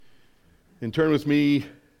And turn with me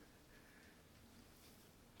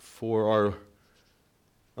for our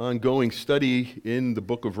ongoing study in the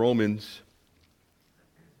book of Romans.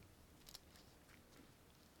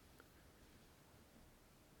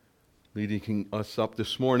 Leading us up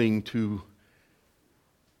this morning to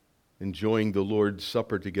enjoying the Lord's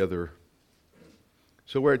Supper together.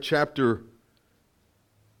 So we're at chapter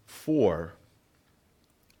 4.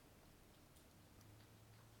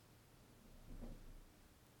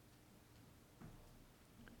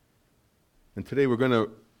 And today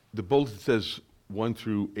the bulletin says 1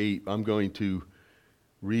 through 8. I'm going to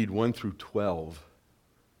read 1 through 12.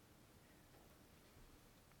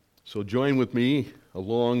 So join with me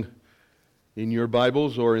along in your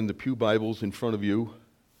Bibles or in the pew Bibles in front of you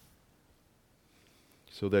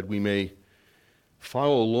so that we may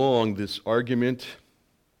follow along this argument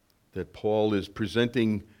that Paul is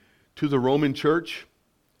presenting to the Roman church,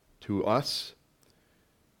 to us,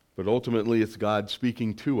 but ultimately it's God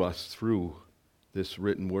speaking to us through this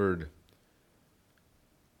written word.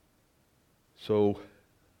 So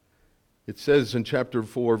it says in chapter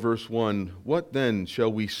 4, verse 1, "What then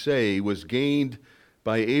shall we say was gained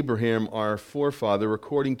by Abraham our forefather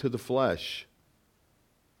according to the flesh?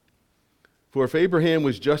 For if Abraham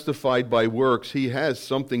was justified by works, he has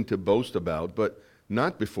something to boast about, but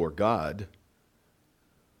not before God.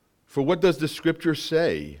 For what does the Scripture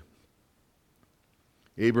say?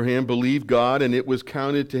 Abraham believed God, and it was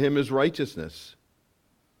counted to him as righteousness.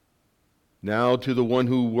 Now to the one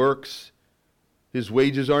who works, his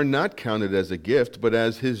wages are not counted as a gift, but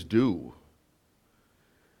as his due.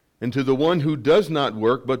 And to the one who does not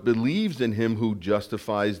work, but believes in him who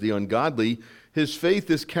justifies the ungodly, his faith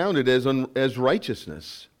is counted as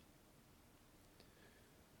righteousness.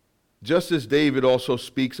 Just as David also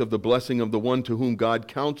speaks of the blessing of the one to whom God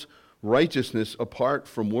counts righteousness apart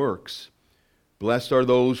from works. Blessed are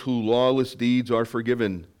those whose lawless deeds are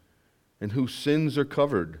forgiven, and whose sins are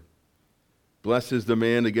covered. Blessed is the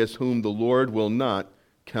man against whom the Lord will not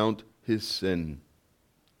count his sin."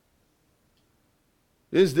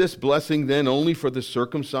 Is this blessing then only for the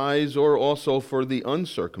circumcised or also for the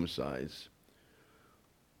uncircumcised?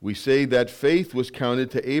 We say that faith was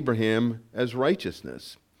counted to Abraham as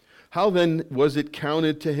righteousness. How then was it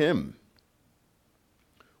counted to him?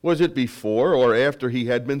 Was it before or after he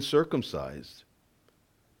had been circumcised?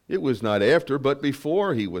 It was not after, but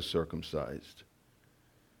before he was circumcised.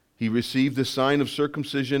 He received the sign of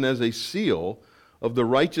circumcision as a seal of the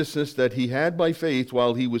righteousness that he had by faith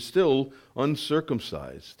while he was still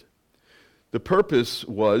uncircumcised. The purpose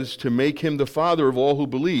was to make him the father of all who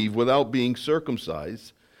believe without being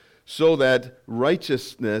circumcised, so that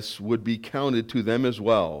righteousness would be counted to them as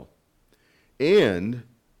well, and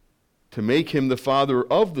to make him the father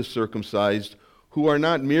of the circumcised who are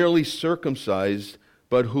not merely circumcised,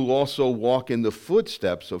 but who also walk in the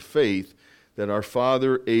footsteps of faith that our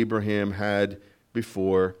father Abraham had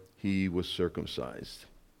before he was circumcised.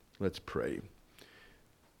 Let's pray.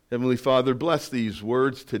 Heavenly Father, bless these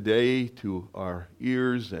words today to our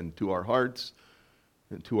ears and to our hearts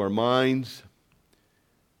and to our minds,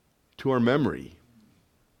 to our memory.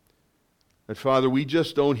 That, Father, we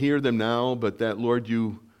just don't hear them now, but that, Lord,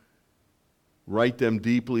 you write them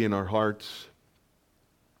deeply in our hearts.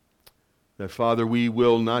 That, Father, we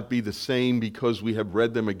will not be the same because we have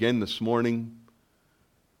read them again this morning.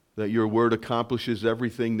 That your word accomplishes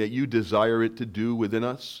everything that you desire it to do within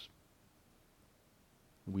us.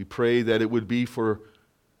 We pray that it would be for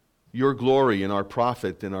your glory and our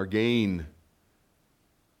profit and our gain.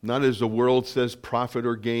 Not as the world says profit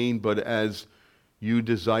or gain, but as you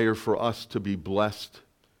desire for us to be blessed,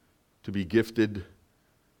 to be gifted,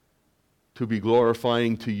 to be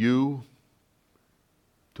glorifying to you,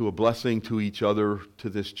 to a blessing to each other, to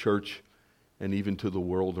this church, and even to the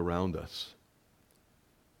world around us.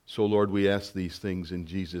 So, Lord, we ask these things in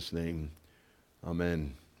Jesus' name.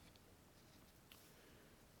 Amen.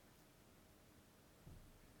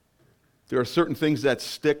 There are certain things that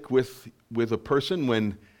stick with a person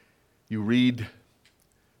when you read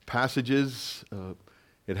passages.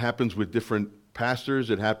 It happens with different pastors.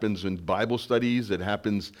 It happens in Bible studies. It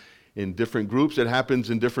happens in different groups. It happens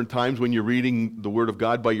in different times when you're reading the Word of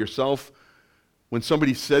God by yourself. When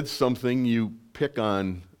somebody said something, you pick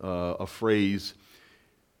on a phrase.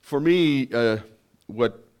 For me,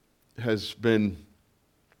 what has been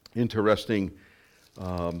interesting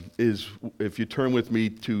is if you turn with me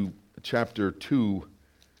to chapter 2,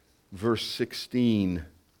 verse 16.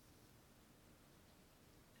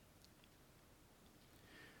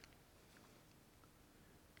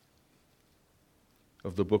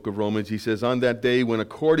 Of the book of Romans, he says, "On that day when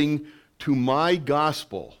according to my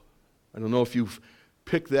gospel," I don't know if you've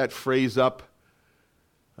pick that phrase up.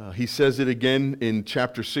 He says it again in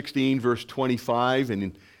chapter 16, verse 25,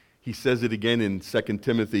 and he says it again in 2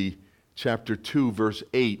 Timothy chapter 2, verse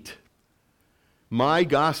 8. My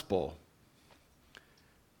gospel.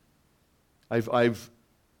 I've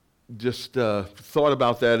just thought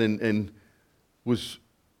about that and was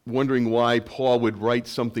wondering why Paul would write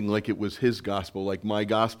something like it was his gospel, like my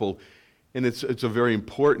gospel. And it's a very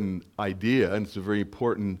important idea, and it's a very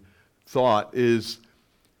important thought, is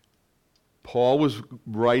Paul was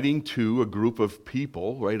writing to a group of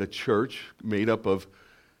people, right, a church made up of,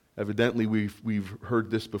 evidently we've heard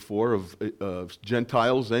this before, of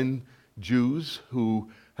Gentiles and Jews who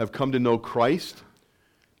have come to know Christ,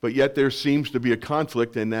 but yet there seems to be a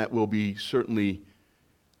conflict, and that will be certainly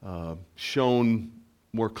shown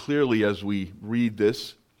more clearly as we read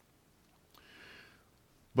this.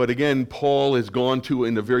 But again, Paul has gone to,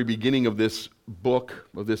 in the very beginning of this book,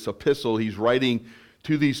 of this epistle, he's writing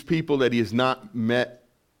to these people that he has not met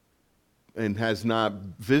and has not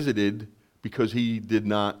visited because he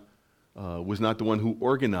was not the one who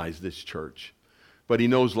organized this church. But he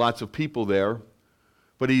knows lots of people there.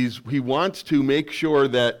 But he wants to make sure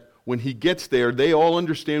that when he gets there, they all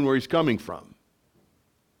understand where he's coming from.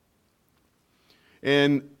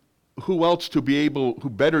 And who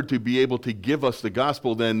better to be able to give us the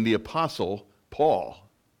gospel than the apostle Paul,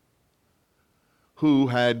 who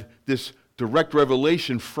had this direct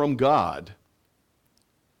revelation from God,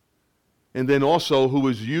 and then also who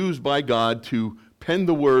was used by God to pen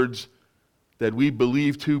the words that we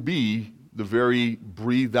believe to be the very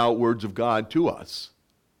breathed out words of God to us.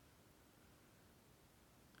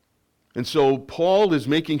 And so Paul is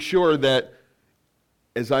making sure that,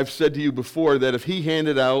 as I've said to you before, that if he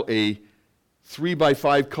handed out a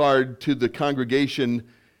 3x5 card to the congregation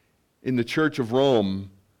in the Church of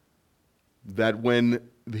Rome, that when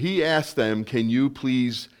he asked them, can you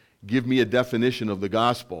please give me a definition of the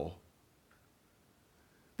gospel,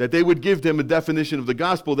 that they would give them a definition of the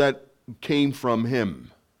gospel that came from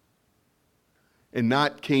him and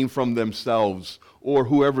not came from themselves or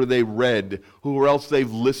whoever they read, whoever else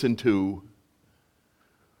they've listened to.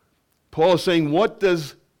 Paul is saying, what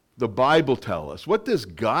does the Bible tell us? What does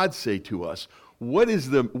God say to us? What is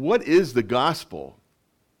the gospel?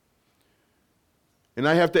 And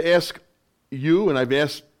I have to ask you, and I've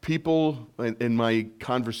asked people in my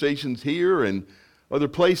conversations here and other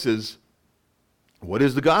places, what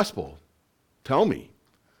is the gospel? Tell me.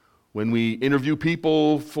 When we interview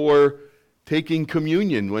people for taking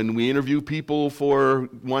communion, when we interview people for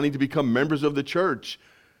wanting to become members of the church,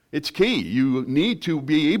 it's key. You need to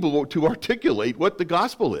be able to articulate what the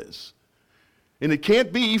gospel is. And it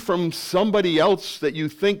can't be from somebody else that you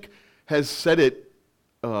think has said it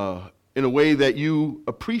in a way that you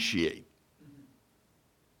appreciate.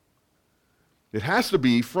 It has to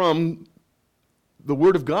be from the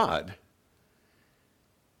Word of God.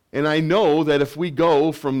 And I know that if we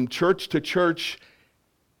go from church to church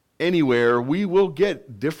anywhere, we will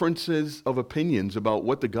get differences of opinions about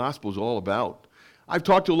what the gospel is all about. I've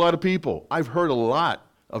talked to a lot of people. I've heard a lot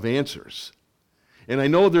of answers. And I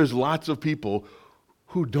know there's lots of people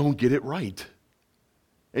who don't get it right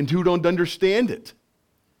and who don't understand it.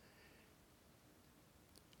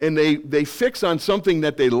 And they fix on something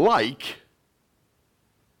that they like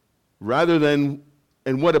rather than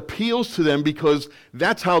and what appeals to them, because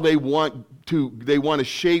that's how they want to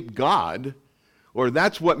shape God, or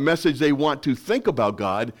that's what message they want to think about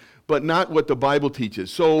God, but not what the Bible teaches.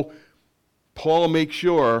 So Paul makes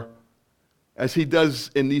sure, as he does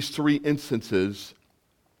in these three instances,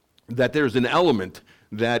 that there's an element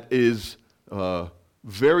that is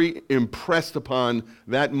very impressed upon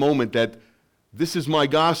that moment, that this is my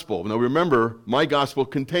gospel. Now remember, my gospel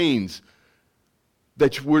contains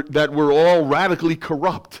that we're all radically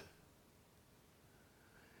corrupt,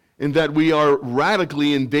 and that we are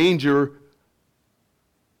radically in danger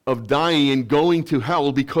of dying and going to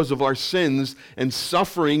hell because of our sins and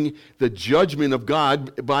suffering the judgment of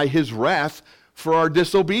God by his wrath for our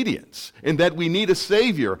disobedience, and that we need a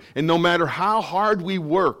Savior. And no matter how hard we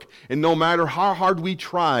work and no matter how hard we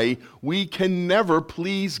try, we can never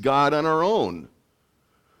please God on our own.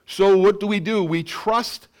 So what do? We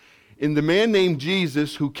trust in the man named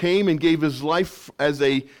Jesus, who came and gave his life as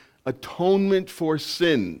an atonement for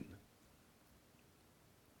sin.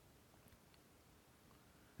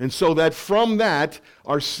 And so that from that,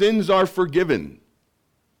 our sins are forgiven.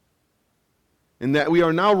 And that we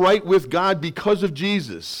are now right with God because of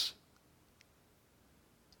Jesus.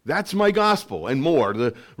 That's my gospel and more.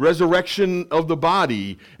 The resurrection of the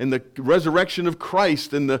body and the resurrection of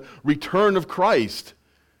Christ and the return of Christ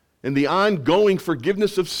and the ongoing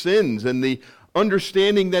forgiveness of sins and the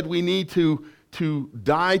understanding that we need to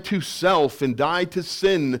die to self and die to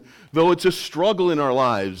sin, though it's a struggle in our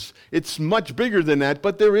lives. It's much bigger than that,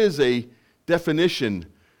 but there is a definition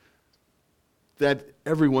that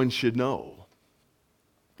everyone should know,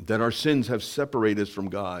 that our sins have separated us from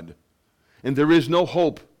God. And there is no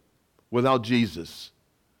hope without Jesus.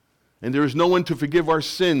 And there is no one to forgive our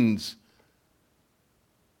sins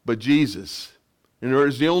but Jesus. And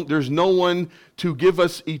there's no one to give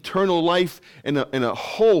us eternal life and a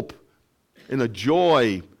hope and a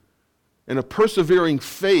joy and a persevering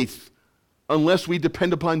faith unless we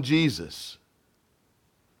depend upon Jesus.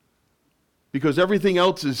 Because everything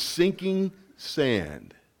else is sinking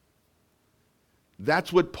sand.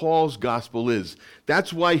 That's what Paul's gospel is.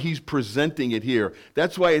 That's why he's presenting it here.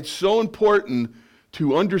 That's why it's so important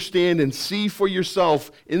to understand and see for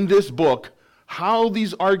yourself in this book how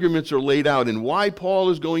these arguments are laid out and why Paul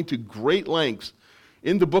is going to great lengths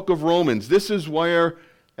in the book of Romans. This is where,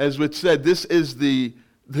 as it said, this is the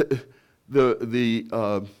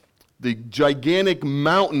gigantic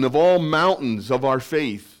mountain of all mountains of our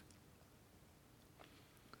faith.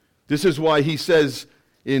 This is why he says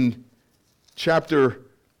in chapter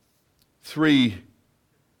 3,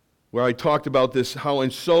 where I talked about this, how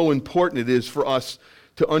and so important it is for us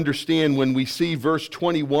to understand when we see verse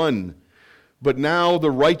 21. But now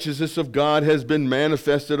the righteousness of God has been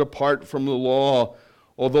manifested apart from the law,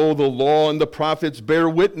 although the law and the prophets bear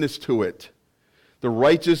witness to it. The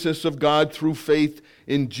righteousness of God through faith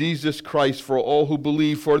in Jesus Christ for all who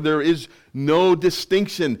believe, for there is no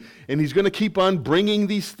distinction. And he's going to keep on bringing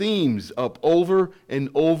these themes up over and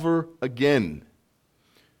over again.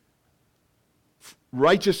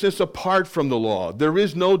 Righteousness apart from the law. There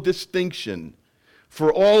is no distinction.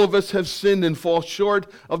 For all of us have sinned and fall short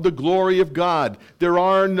of the glory of God. There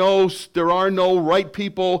are no right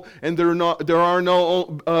people, and there are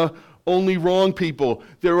no only wrong people.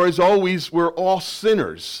 There is always, we're all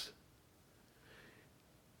sinners.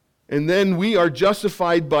 And then we are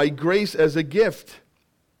justified by grace as a gift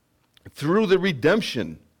through the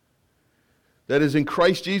redemption that is in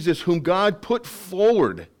Christ Jesus, whom God put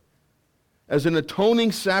forward as an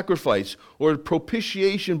atoning sacrifice or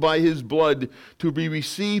propitiation by his blood to be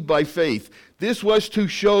received by faith. This was to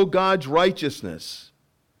show God's righteousness.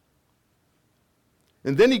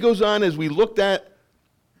 And then he goes on, as we looked at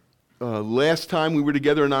last time we were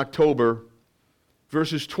together in October,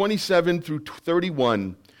 verses 27 through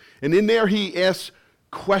 31. And in there he asks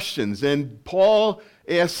questions. And Paul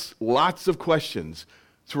asks lots of questions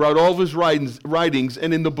throughout all of his writings.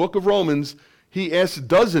 And in the book of Romans, he asks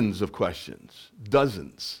dozens of questions.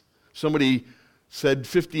 Dozens. Somebody said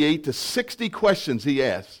 58 to 60 questions he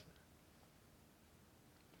asks.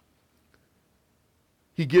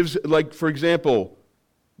 He gives, like, for example,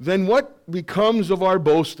 then what becomes of our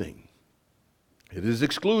boasting? It is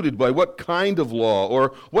excluded by what kind of law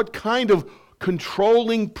or what kind of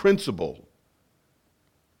controlling principle?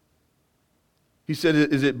 He said,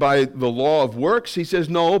 is it by the law of works? He says,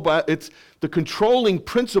 no, but it's the controlling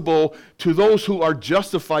principle to those who are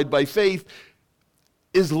justified by faith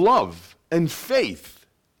is love and faith.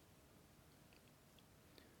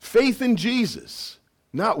 Faith in Jesus,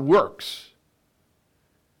 not works.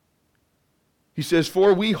 He says,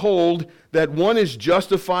 for we hold that one is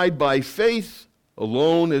justified by faith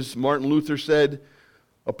alone, as Martin Luther said,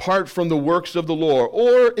 apart from the works of the law.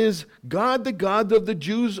 Or is God the God of the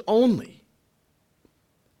Jews only?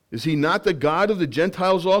 Is he not the God of the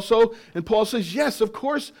Gentiles also? And Paul says, yes, of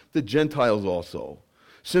course, the Gentiles also.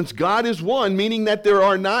 Since God is one, meaning that there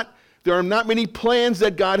are not many plans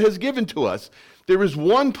that God has given to us. There is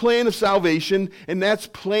one plan of salvation, and that's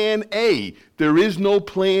plan A. There is no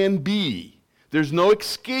plan B. There's no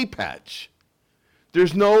escape hatch.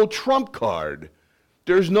 There's no trump card.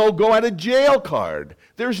 There's no go out of jail card.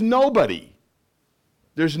 There's nobody.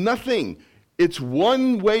 There's nothing. It's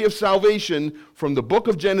one way of salvation from the book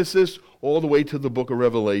of Genesis all the way to the book of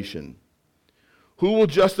Revelation. Who will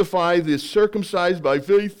justify the circumcised by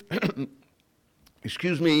faith?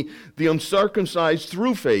 The uncircumcised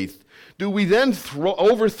through faith. Do we then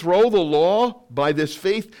overthrow the law by this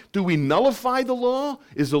faith? Do we nullify the law?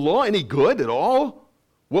 Is the law any good at all?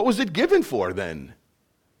 What was it given for then?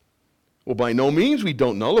 Well, by no means we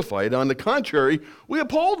don't nullify it. On the contrary, we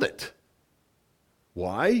uphold it.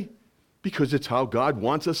 Why? Because it's how God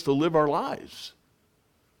wants us to live our lives.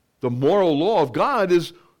 The moral law of God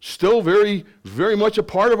is still very, very much a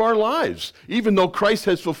part of our lives, even though Christ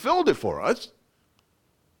has fulfilled it for us.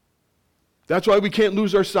 That's why we can't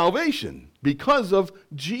lose our salvation, because of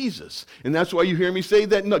Jesus. And that's why you hear me say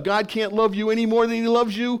that no, God can't love you any more than he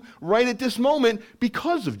loves you right at this moment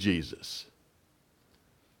because of Jesus.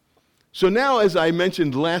 So now, as I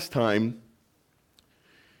mentioned last time,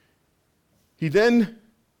 he then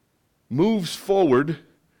moves forward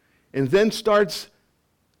and then starts,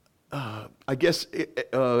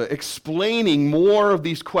 explaining more of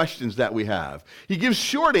these questions that we have. He gives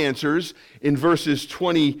short answers in verses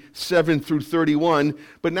 27 through 31,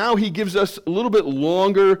 but now he gives us a little bit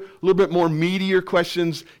longer, a little bit more meatier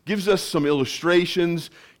questions, gives us some illustrations,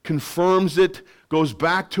 confirms it, goes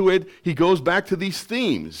back to it. He goes back to these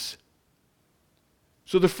themes.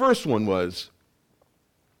 So the first one was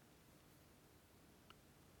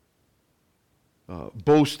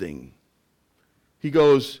boasting. He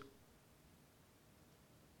goes,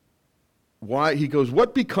 why? He goes,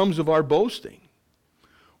 what becomes of our boasting?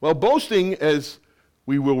 Well, boasting, as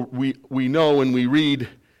we know and we read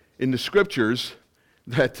in the scriptures,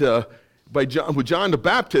 that John the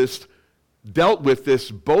Baptist dealt with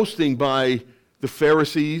this boasting by the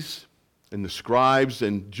Pharisees and the scribes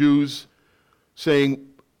and Jews, saying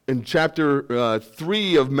in chapter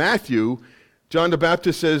 3 of Matthew, John the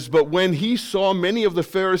Baptist says, but when he saw many of the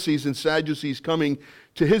Pharisees and Sadducees coming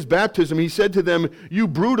to his baptism, he said to them, you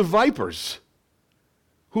brood of vipers,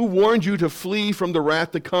 who warned you to flee from the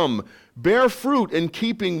wrath to come? Bear fruit in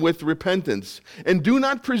keeping with repentance, and do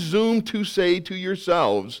not presume to say to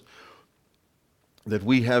yourselves that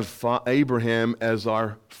we have Abraham as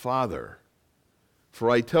our father. For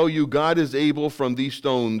I tell you, God is able from these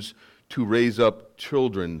stones to raise up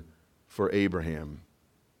children for Abraham.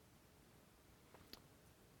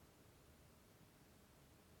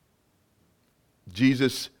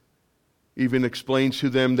 Jesus even explains to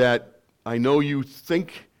them that, I know you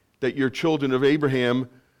think that you're children of Abraham,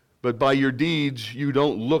 but by your deeds you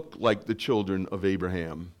don't look like the children of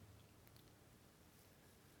Abraham.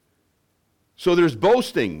 So there's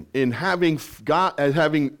boasting in having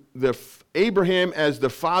Abraham as the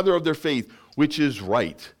father of their faith, which is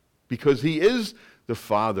right, because he is the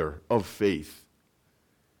father of faith.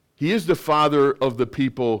 He is the father of the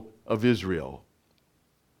people of Israel.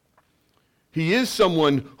 He is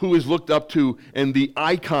someone who is looked up to and the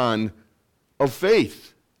icon of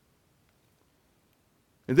faith.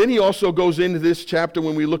 And then he also goes into this chapter,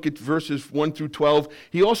 when we look at verses 1 through 12,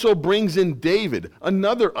 he also brings in David,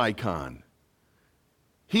 another icon.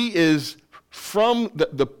 He is from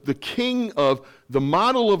the king of, the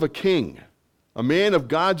model of a king, a man of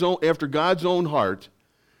God's own, after God's own heart,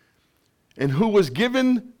 and who was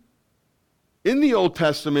given in the Old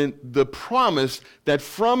Testament the promise that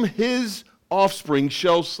from his offspring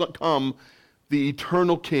shall come the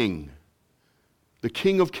eternal king, the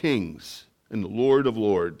King of kings and the Lord of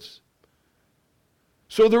lords.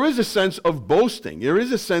 So there is a sense of boasting. There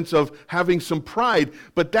is a sense of having some pride,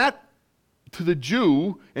 but that to the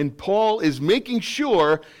Jew, and Paul is making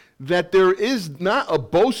sure that there is not a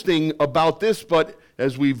boasting about this, but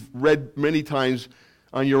as we've read many times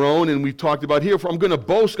on your own and we've talked about here, if I'm going to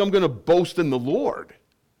boast in the Lord,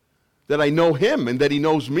 that I know him and that he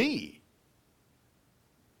knows me.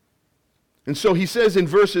 And so he says in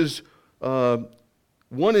verses 1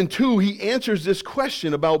 and 2, he answers this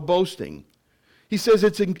question about boasting. He says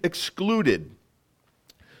it's excluded.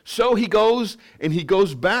 So he goes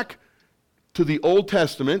back to the Old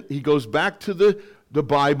Testament. He goes back to the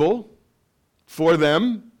Bible for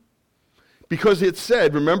them, because it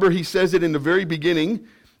said, remember he says it in the very beginning,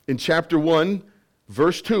 in chapter 1,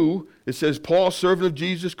 verse 2, it says, Paul, servant of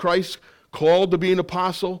Jesus Christ, called to be an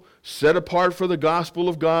apostle, set apart for the gospel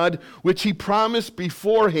of God, which he promised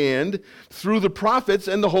beforehand through the prophets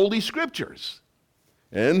and the Holy Scriptures.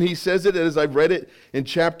 And he says it as I've read it in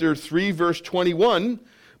chapter 3, verse 21,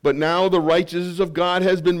 but now the righteousness of God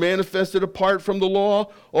has been manifested apart from the law,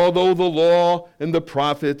 although the law and the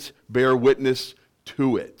prophets bear witness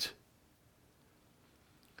to it.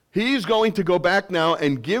 He's going to go back now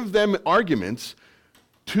and give them arguments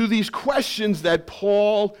to these questions that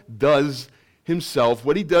Paul does himself.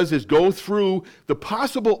 What he does is go through the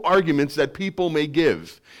possible arguments that people may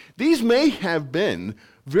give. These may have been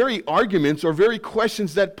very arguments or very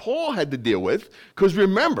questions that Paul had to deal with, because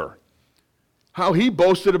remember how he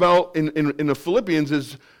boasted about in the Philippians,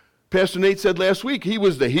 as Pastor Nate said last week, he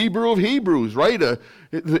was the Hebrew of Hebrews, right?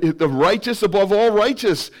 The righteous above all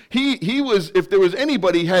righteous. He was, if there was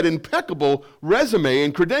anybody had impeccable resume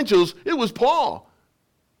and credentials, it was Paul.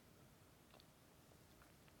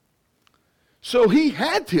 So he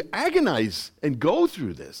had to agonize and go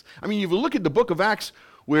through this. I mean, if you look at the book of Acts,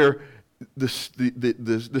 where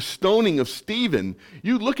the stoning of Stephen,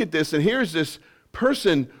 you look at this, and here's this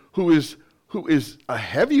person who is a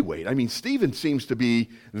heavyweight. I mean, Stephen seems to be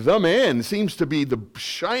the man, seems to be the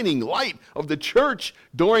shining light of the church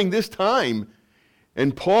during this time.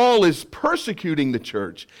 And Paul is persecuting the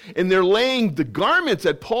church. And they're laying the garments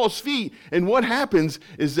at Paul's feet. And what happens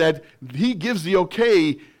is that he gives the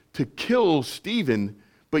okay to kill Stephen.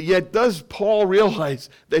 But yet does Paul realize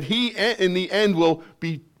that he, in the end, will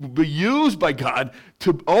be used by God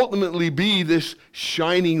to ultimately be this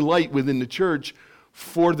shining light within the church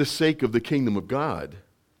for the sake of the kingdom of God.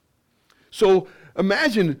 So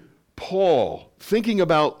imagine Paul thinking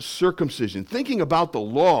about circumcision, thinking about the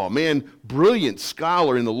law, man, brilliant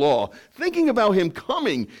scholar in the law, thinking about him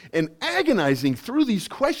coming and agonizing through these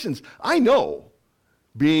questions. I know,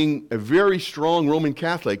 being a very strong Roman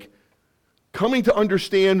Catholic, coming to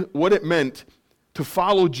understand what it meant to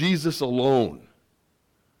follow Jesus alone,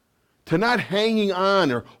 to not hanging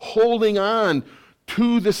on or holding on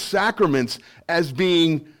to the sacraments as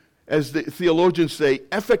being, as the theologians say,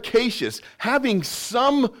 efficacious, having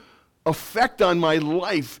some effect on my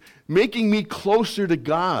life, making me closer to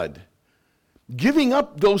God. Giving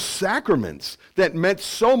up those sacraments that meant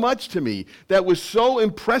so much to me, that was so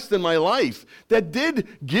impressed in my life, that did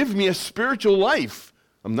give me a spiritual life.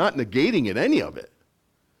 I'm not negating it, any of it.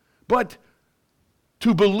 But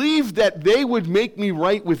to believe that they would make me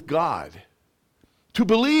right with God, to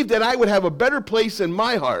believe that I would have a better place in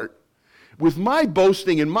my heart, with my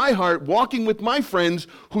boasting in my heart, walking with my friends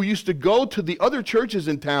who used to go to the other churches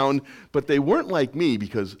in town, but they weren't like me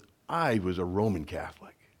because I was a Roman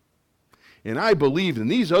Catholic. And I believed,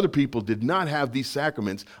 and these other people did not have these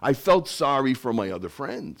sacraments. I felt sorry for my other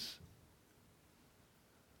friends.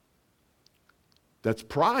 That's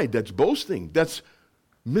pride, that's boasting, that's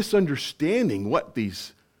misunderstanding what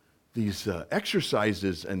these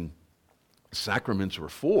exercises and sacraments were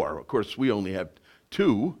for. Of course, we only have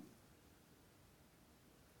 2.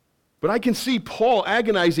 But I can see Paul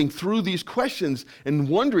agonizing through these questions and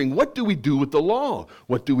wondering, what do we do with the law?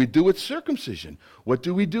 What do we do with circumcision? What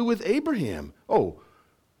do we do with Abraham? Oh,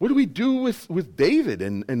 what do we do with David?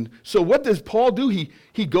 And so what does Paul do?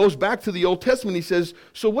 He goes back to the Old Testament. He says,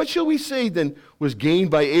 so what shall we say then was gained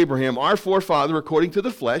by Abraham, our forefather, according to the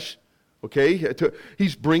flesh? Okay,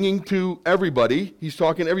 he's bringing to everybody. He's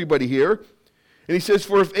talking to everybody here. And he says,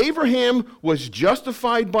 for if Abraham was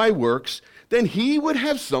justified by works, then he would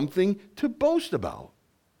have something to boast about.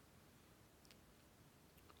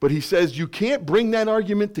 But he says, you can't bring that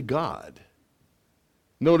argument to God.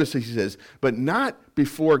 Notice he says, but not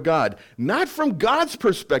before God. Not from God's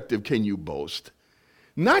perspective can you boast.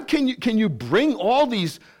 Not can you bring all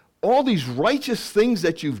these righteous things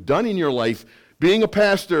that you've done in your life, being a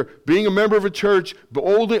pastor, being a member of a church,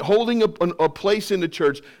 holding a place in the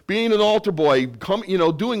church, being an altar boy,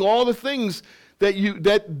 doing all the things that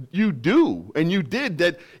you do and you did.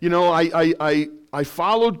 That I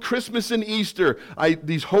followed Christmas and Easter.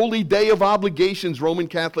 These holy day of obligations Roman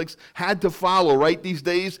Catholics had to follow, right? These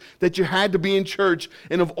days that you had to be in church.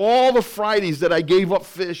 And of all the Fridays that I gave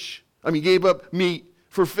up meat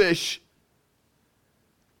for fish.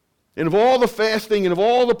 And of all the fasting and of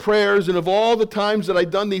all the prayers and of all the times that I've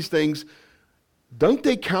done these things, don't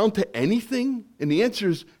they count to anything? And the answer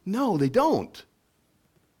is no, they don't.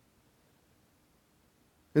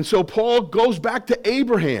 And so Paul goes back to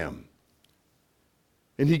Abraham.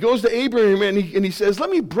 And he goes to Abraham and he says, let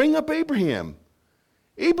me bring up Abraham.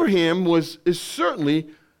 Abraham is certainly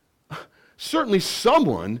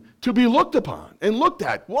someone to be looked upon and looked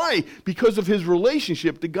at. Why? Because of his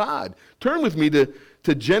relationship to God. Turn with me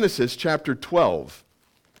to Genesis chapter 12.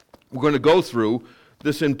 We're going to go through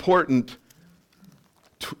this important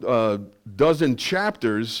dozen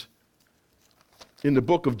chapters in the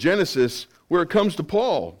book of Genesis where it comes to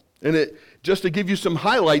Paul. And just to give you some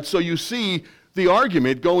highlights so you see the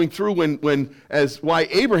argument going through why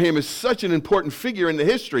Abraham is such an important figure in the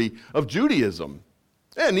history of Judaism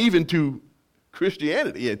and even to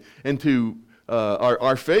Christianity and to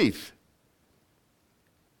our faith.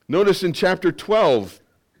 Notice in chapter 12,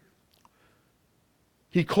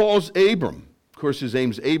 he calls Abram. Of course, his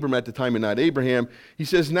name's Abram at the time and not Abraham. He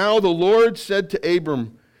says, now the Lord said to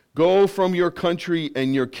Abram, go from your country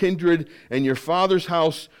and your kindred and your father's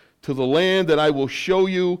house to the land that I will show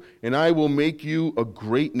you, and I will make you a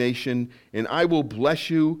great nation, and I will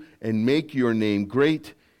bless you and make your name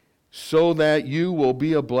great, so that you will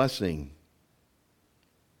be a blessing.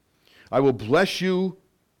 I will bless you.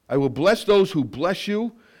 I will bless those who bless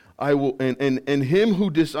you. I will, and him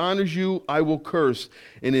who dishonors you, I will curse.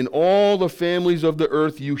 And in all the families of the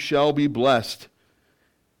earth you shall be blessed.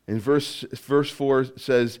 And verse 4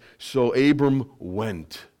 says, so Abram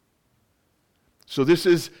went. So this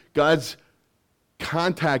is God's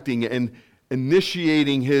contacting and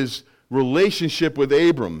initiating his relationship with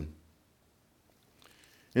Abram.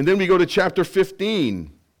 And then we go to chapter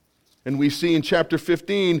 15. And we see in chapter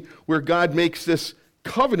 15 where God makes this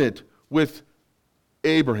covenant with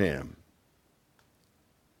Abraham,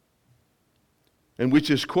 and which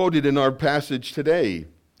is quoted in our passage today.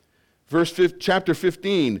 Chapter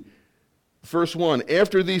 15, verse 1,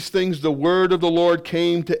 after these things the word of the Lord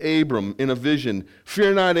came to Abram in a vision.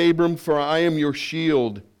 Fear not, Abram, for I am your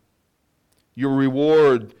shield. Your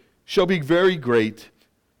reward shall be very great.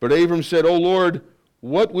 But Abram said, O Lord,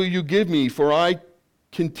 what will you give me? For I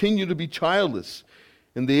continue to be childless,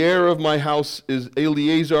 and the heir of my house is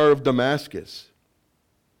Eliezer of Damascus.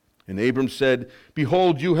 And Abram said,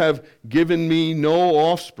 Behold, you have given me no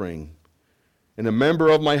offspring, and a member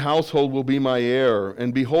of my household will be my heir.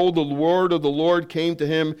 And behold, the word of the Lord came to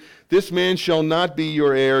him, This man shall not be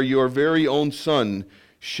your heir, your very own son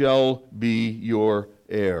shall be your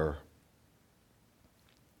heir.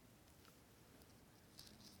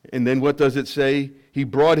 And then what does it say? He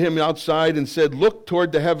brought him outside and said, Look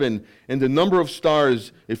toward the heaven and the number of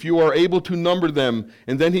stars, if you are able to number them.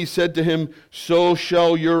 And then he said to him, So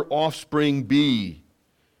shall your offspring be.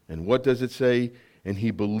 And what does it say? And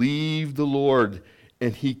he believed the Lord,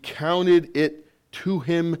 and he counted it to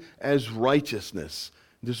him as righteousness.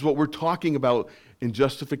 This is what we're talking about in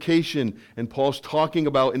justification, and Paul's talking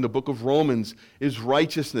about in the book of Romans, is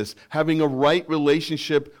righteousness, having a right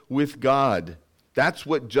relationship with God. That's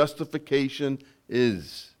what justification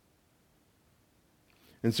is.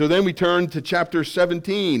 And so then we turn to chapter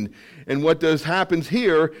 17, and what happens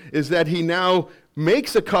here is that he now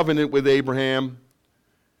makes a covenant with Abraham,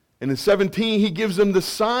 and in 17 he gives him the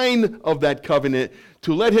sign of that covenant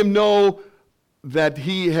to let him know that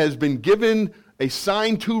he has been given a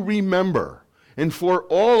sign to remember, and for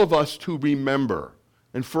all of us to remember,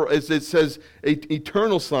 and for, as it says, an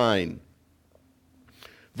eternal sign.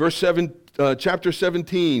 Chapter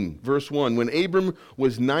 17, verse 1. When Abram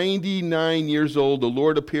was 99 years old, the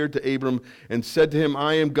Lord appeared to Abram and said to him,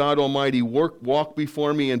 I am God Almighty. Walk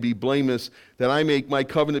before me and be blameless, that I make my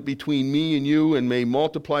covenant between me and you and may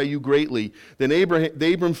multiply you greatly. Then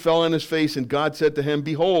Abram fell on his face, and God said to him,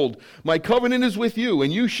 Behold, my covenant is with you,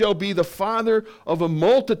 and you shall be the father of a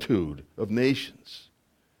multitude of nations.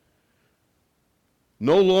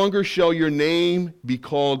 No longer shall your name be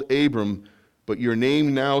called Abram, but your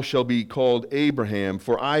name now shall be called Abraham,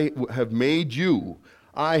 for I have made you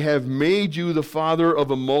the father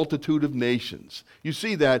of a multitude of nations. You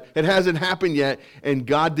see that? It hasn't happened yet, and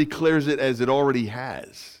God declares it as it already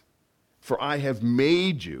has. For I have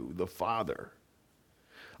made you the father.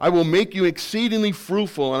 I will make you exceedingly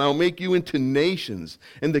fruitful, and I will make you into nations,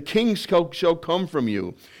 and the kings shall come from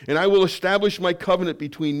you. And I will establish my covenant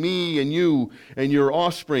between me and you and your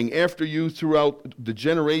offspring after you throughout the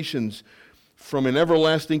generations, from an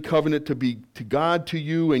everlasting covenant to be to God to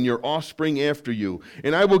you and your offspring after you.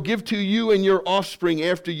 And I will give to you and your offspring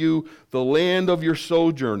after you the land of your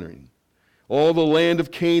sojourning, all the land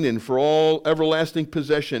of Canaan for all everlasting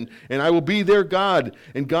possession, and I will be their God.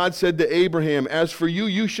 And God said to Abraham, As for you,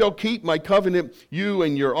 you shall keep my covenant, you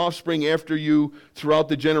and your offspring after you throughout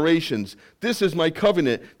the generations. This is my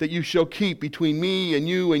covenant that you shall keep between me and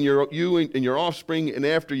you and your offspring and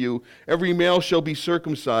after you. Every male shall be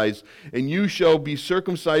circumcised, and you shall be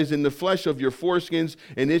circumcised in the flesh of your foreskins,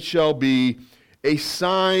 and it shall be a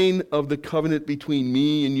sign of the covenant between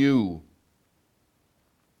me and you.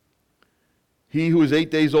 He who is 8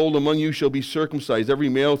 days old among you shall be circumcised, every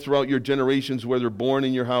male throughout your generations, whether born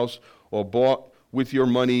in your house or bought with your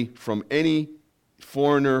money from any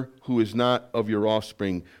foreigner who is not of your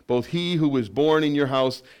offspring. Both he who is born in your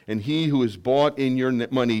house and he who is bought with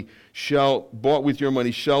your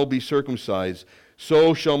money shall be circumcised.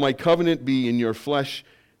 So shall my covenant be in your flesh,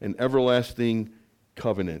 an everlasting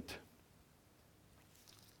covenant.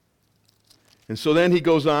 And so then he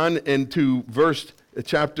goes on into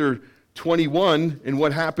chapter 21, and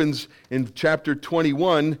what happens in chapter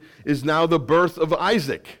 21 is now the birth of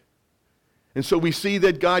Isaac. And so we see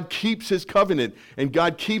that God keeps his covenant, and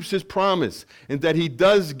God keeps his promise, and that he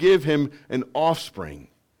does give him an offspring.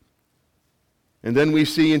 And then we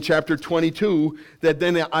see in chapter 22 that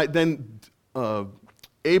then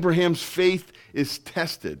Abraham's faith is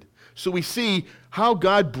tested. So we see how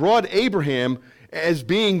God brought Abraham as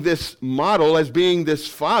being this model, as being this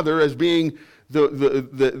father, as being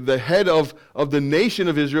the head of the nation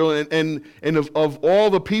of Israel and of all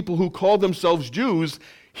the people who call themselves Jews.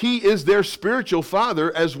 He is their spiritual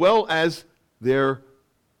father as well as their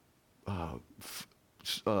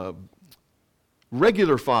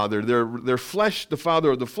regular father, their flesh, the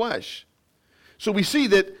father of the flesh. So we see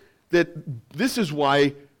that this is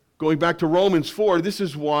why, going back to Romans 4, this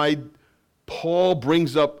is why Paul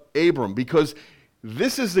brings up Abram, because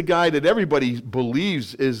this is the guy that everybody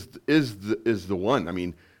believes is the one. I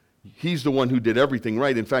mean, he's the one who did everything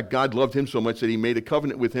right. In fact, God loved him so much that he made a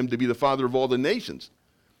covenant with him to be the father of all the nations.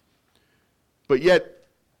 But yet,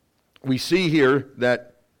 we see here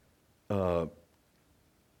that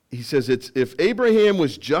he says if Abraham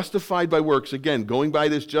was justified by works, again, going by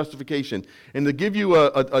this justification, and to give you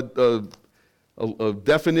a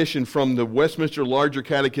definition from the Westminster Larger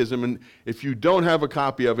Catechism, and if you don't have a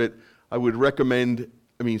copy of it, I would recommend,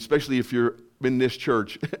 especially if you're in this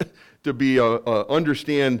church, to be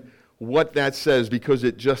understand what that says, because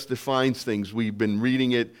it just defines things. We've been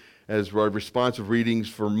reading it as our responsive readings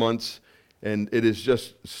for months, and it is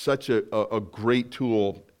just such a great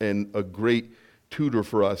tool and a great tutor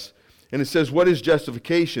for us. And it says, what is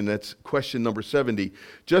justification? That's question number 70.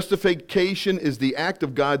 Justification is the act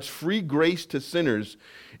of God's free grace to sinners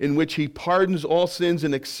in which he pardons all sins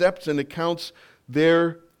and accepts and accounts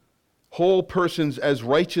their whole persons as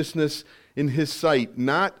righteousness in his sight,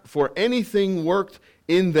 not for anything worked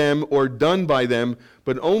in them or done by them,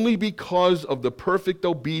 but only because of the perfect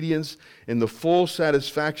obedience and the full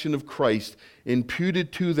satisfaction of Christ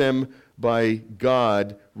imputed to them by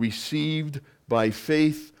God, received by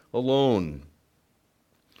faith alone.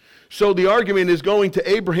 So the argument is going to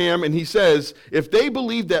Abraham, and he says, if they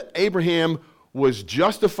believe that Abraham was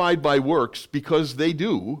justified by works, because they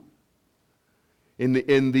do,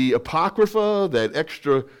 in the Apocrypha, that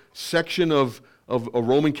extra section of a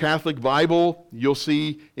Roman Catholic Bible, you'll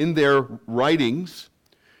see in their writings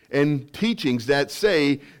and teachings that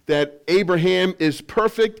say that Abraham is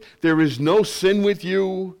perfect, there is no sin with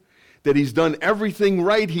you, that he's done everything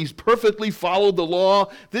right, he's perfectly followed the law.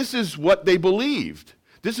 This is what they believed.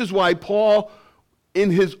 This is why Paul, in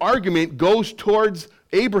his argument, goes towards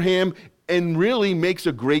Abraham and really makes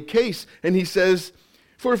a great case. And he says,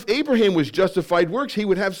 for if Abraham was justified works, he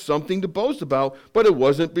would have something to boast about, but it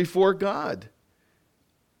wasn't before God.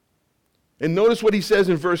 And notice what he says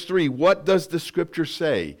in verse 3. What does the scripture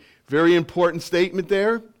say? Very important statement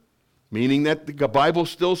there. Meaning that the Bible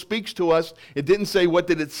still speaks to us. It didn't say what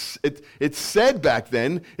did it said back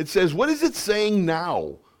then. It says, what is it saying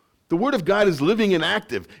now? The Word of God is living and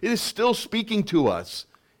active. It is still speaking to us.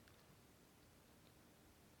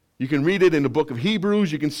 You can read it in the book of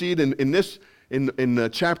Hebrews. You can see it in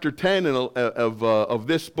chapter 10 of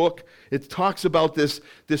this book. It talks about this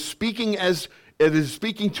speaking as it is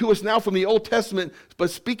speaking to us now from the Old Testament, but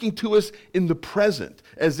speaking to us in the present,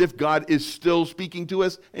 as if God is still speaking to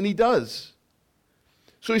us, and he does.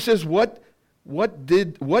 So he says, what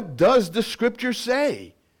does the scripture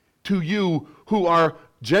say to you who are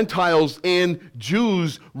Gentiles and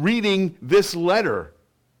Jews reading this letter?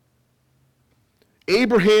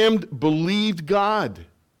 Abraham believed God.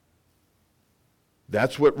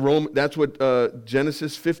 That's what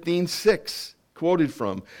Genesis 15:6 quoted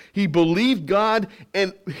from. He believed God,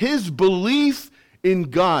 and his belief in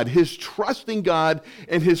God, his trust in God,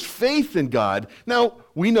 and his faith in God. Now,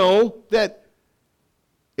 we know that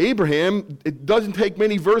Abraham, it doesn't take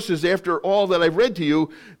many verses after all that I've read to you,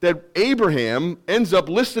 that Abraham ends up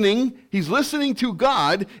listening. He's listening to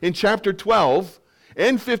God in chapter 12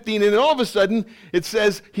 and 15, and all of a sudden it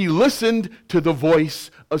says he listened to the voice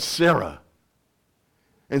of Sarah.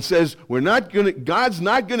 And says, God's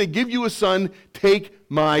not going to give you a son, take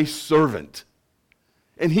my servant.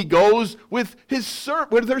 And he goes with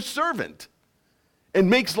her servant and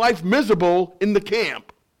makes life miserable in the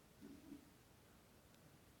camp.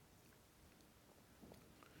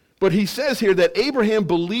 But he says here that Abraham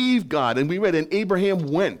believed God, and we read, and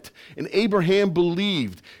Abraham went, and Abraham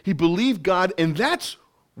believed. He believed God, and that's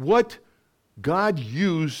what God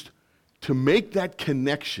used to make that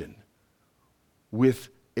connection with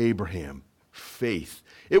Abraham, faith.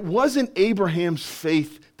 It wasn't Abraham's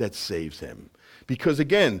faith that saves him. Because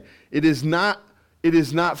again, it is not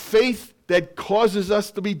faith that causes us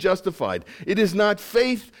to be justified. It is not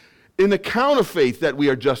faith in account of faith that we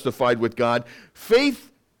are justified with God.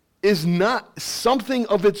 Faith is not something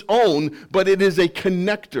of its own, but it is a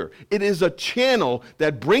connector. It is a channel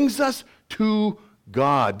that brings us to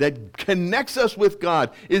God, that connects us with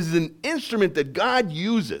God. It is an instrument that God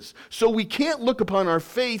uses. So we can't look upon our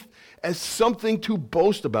faith as something to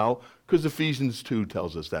boast about, because Ephesians 2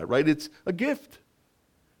 tells us that, right? It's a gift.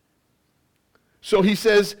 So he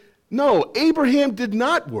says, no, Abraham did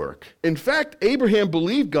not work. In fact, Abraham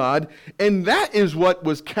believed God, and that is what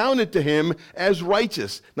was counted to him as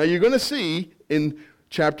righteous. Now you're going to see in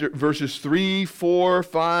verses 3, 4,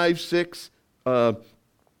 5, 6,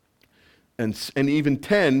 and even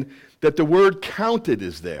 10, that the word counted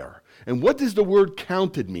is there. And what does the word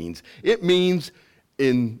counted mean? It means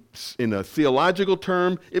in a theological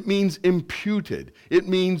term, it means imputed. It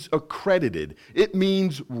means accredited. It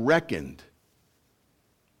means reckoned.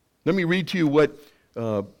 Let me read to you what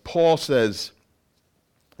Paul says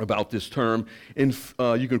about this term.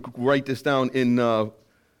 You can write this down in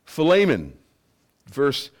Philemon,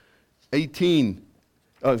 verse 17.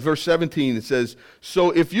 It says,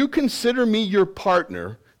 "So if you consider me your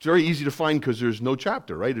partner," it's very easy to find because there's no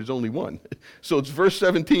chapter, right? There's only one. So it's verse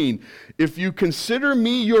 17. "If you consider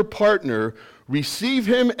me your partner, receive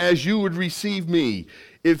him as you would receive me.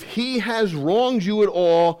 If he has wronged you at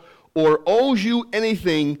all or owes you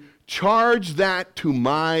anything, charge that to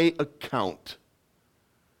my account."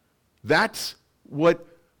 That's what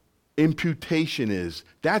imputation is.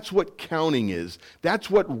 That's what counting is. That's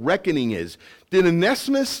what reckoning is. Did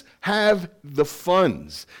Onesimus have the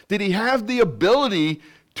funds? Did he have the ability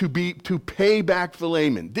to pay back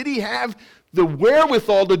Philemon? Did he have the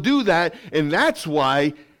wherewithal to do that? And that's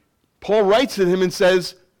why Paul writes to him and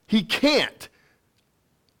says, he can't.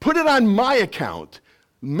 Put it on my account.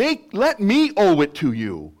 Let me owe it to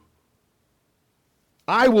you.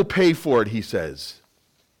 I will pay for it, he says.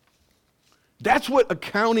 That's what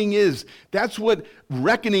accounting is. That's what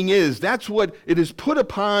reckoning is. That's what it is put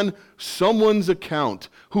upon someone's account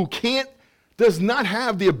who does not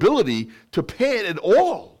have the ability to pay it at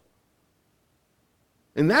all.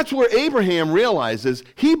 And that's where Abraham realizes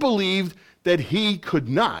he believed that he could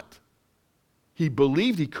not. He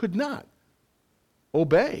believed he could not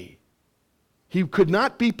obey. He could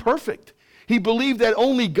not be perfect. He believed that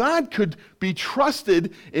only God could be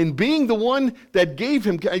trusted in being the one that gave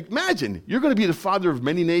him. Imagine, you're going to be the father of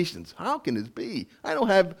many nations. How can this be? I don't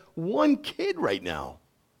have one kid right now.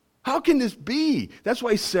 How can this be? That's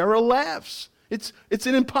why Sarah laughs. It's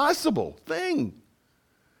an impossible thing.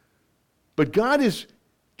 But God is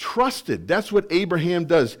trusted. That's what Abraham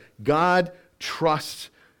does. God trusts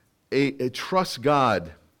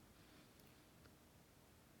God.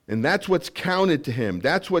 And that's what's counted to him.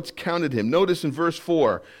 That's what's counted him. Notice in verse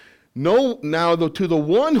 4, "No, now to the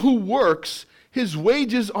one who works, his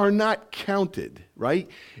wages are not counted," right?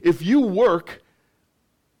 If you work,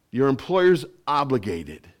 your employer's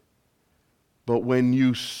obligated. But when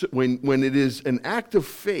it is an act of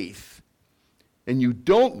faith and you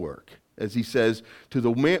don't work, as he says, to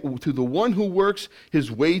the one who works,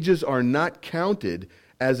 his wages are not counted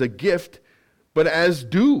as a gift, but as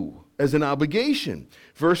due, as an obligation.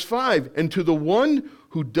 Verse 5, "And to the one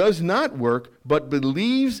who does not work, but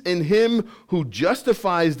believes in him who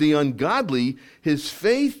justifies the ungodly, his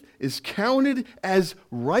faith is counted as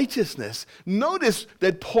righteousness." Notice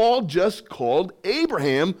that Paul just called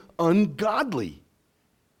Abraham ungodly.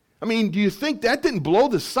 I mean, do you think that didn't blow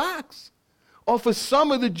the socks off of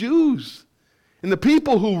some of the Jews and the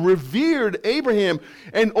people who revered Abraham?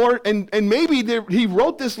 And maybe he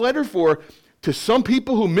wrote this letter to some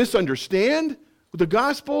people who misunderstand the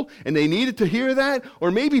gospel and they needed to hear that,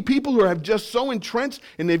 or maybe people who have just so entrenched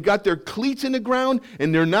and they've got their cleats in the ground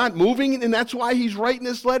and they're not moving, and that's why he's writing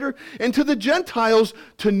this letter. And to the Gentiles,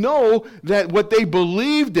 to know that what they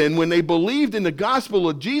believed in when they believed in the gospel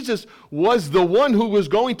of Jesus was the one who was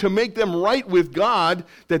going to make them right with God,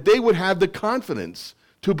 that they would have the confidence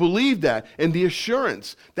to believe that and the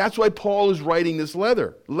assurance. That's why Paul is writing this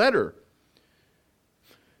letter.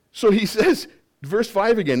 So he says, verse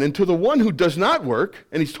 5 again, "And to the one who does not work,"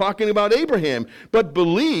 and he's talking about Abraham, "but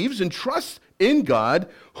believes and trusts in God,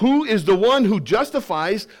 who is the one who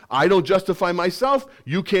justifies." I don't justify myself.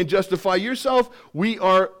 You can't justify yourself. We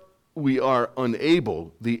are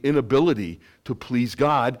unable. The inability to please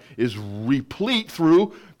God is replete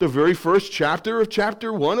through the very first chapter of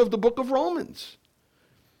chapter 1 of the book of Romans.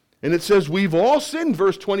 And it says, "We've all sinned,"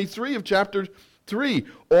 verse 23 of chapter 3.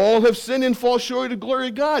 "All have sinned and fall short of the glory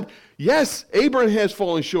of God." Yes, Abraham has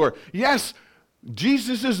fallen short. Yes,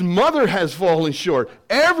 Jesus' mother has fallen short.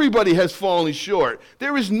 Everybody has fallen short.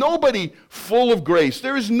 There is nobody full of grace.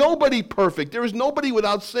 There is nobody perfect. There is nobody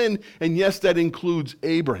without sin. And yes, that includes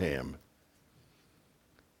Abraham.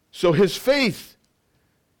 So his faith,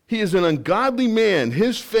 he is an ungodly man.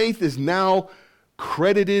 His faith is now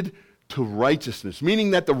credited to righteousness,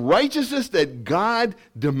 meaning that the righteousness that God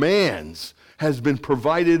demands has been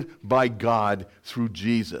provided by God through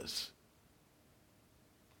Jesus.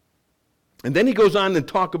 And then he goes on to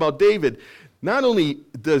talk about David. Not only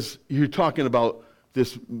does you're talking about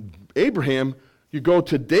this Abraham, you go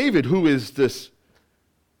to David, who is this,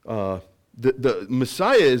 the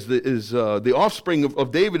Messiah is the offspring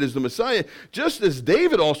of David is the Messiah. Just as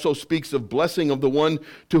David also speaks of blessing of the one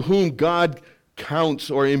to whom God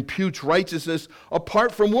counts or imputes righteousness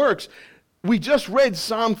apart from works. We just read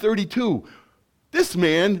Psalm 32. This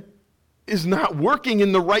man is not working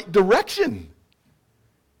in the right direction.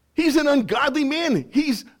 He's an ungodly man.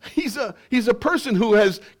 He's a person who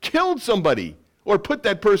has killed somebody or put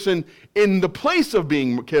that person in the place of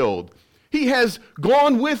being killed. He has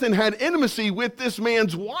gone with and had intimacy with this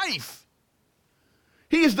man's wife.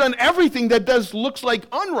 He has done everything that looks like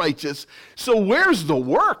unrighteous. So where's the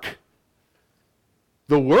work?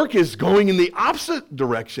 The work is going in the opposite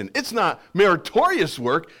direction. It's not meritorious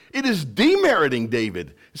work. It is demeriting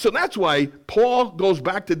David. So that's why Paul goes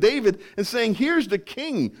back to David and saying, here's the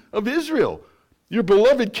king of Israel, your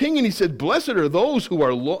beloved king. And he said, blessed are those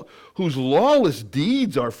whose lawless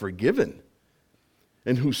deeds are forgiven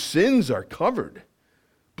and whose sins are covered.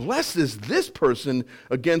 Blessed is this person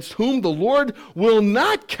against whom the Lord will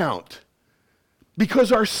not count,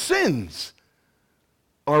 because our sins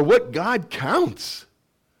are what God counts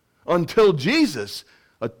until Jesus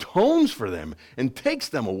atones for them and takes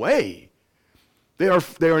them away. They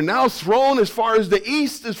are now thrown as far as the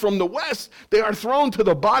east is from the west. They are thrown to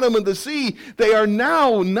the bottom of the sea. They are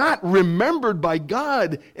now not remembered by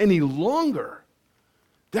God any longer.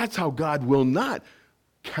 That's how God will not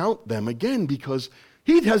count them again, because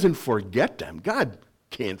he doesn't forget them. God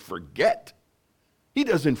can't forget. He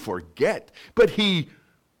doesn't forget, but he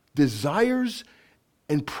desires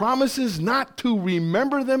and promises not to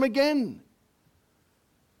remember them again.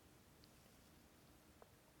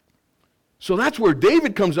 So that's where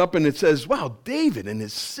David comes up, and it says, wow, David in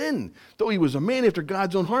his sin, though he was a man after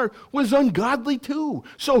God's own heart, was ungodly too.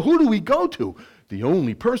 So who do we go to? The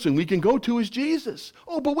only person we can go to is Jesus.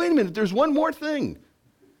 Oh, but wait a minute, there's one more thing.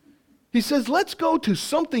 He says, let's go to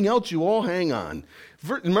something else you all hang on.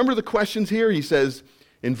 Remember the questions here? He says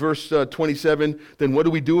in verse 27, then what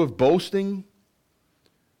do we do of boasting?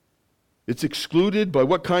 It's excluded by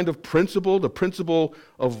what kind of principle? The principle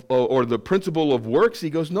of, or the principle of works? He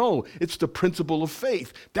goes, no, it's the principle of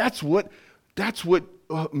faith. That's what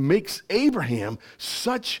makes Abraham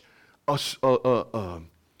such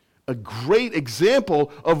a great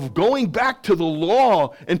example of going back to the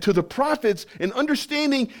law and to the prophets and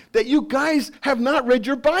understanding that you guys have not read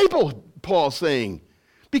your Bible, Paul's saying,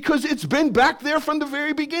 because it's been back there from the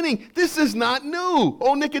very beginning. This is not new.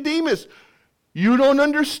 Oh, Nicodemus, you don't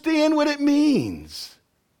understand what it means.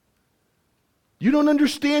 You don't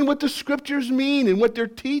understand what the scriptures mean and what they're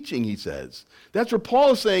teaching, he says. That's what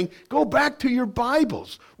Paul is saying. Go back to your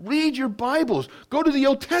Bibles. Read your Bibles. Go to the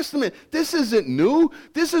Old Testament. This isn't new.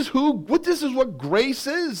 This is what grace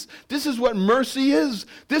is. This is what mercy is.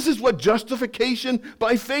 This is what justification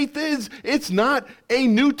by faith is. It's not a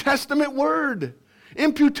New Testament word.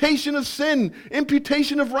 Imputation of sin,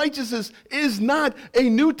 imputation of righteousness is not a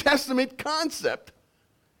New Testament concept.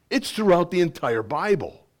 It's throughout the entire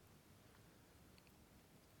Bible.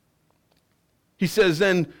 He says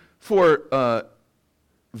then for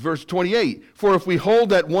verse 28, for if we hold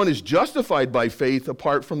that one is justified by faith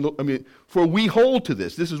apart from for we hold to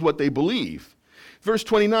this. This is what they believe. Verse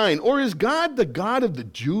 29, or is God the God of the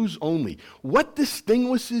Jews only? What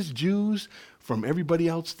distinguishes Jews from everybody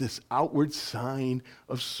else? This outward sign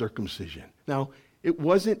of circumcision. Now, it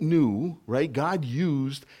wasn't new, right? God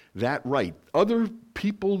used that right. Other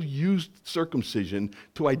people used circumcision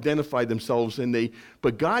to identify themselves,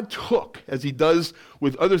 but God took, as he does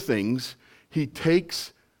with other things, he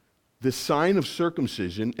takes the sign of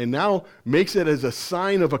circumcision and now makes it as a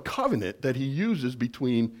sign of a covenant that he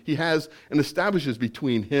has and establishes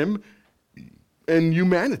between him and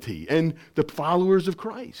humanity and the followers of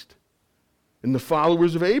Christ and the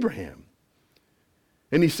followers of Abraham.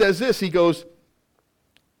 And he says this,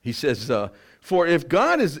 he says, for if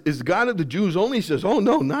God is God of the Jews only, he says, oh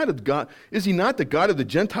no, not of God. Is he not the God of the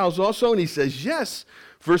Gentiles also? And he says, yes.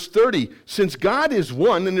 Verse 30, since God is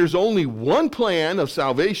one and there's only one plan of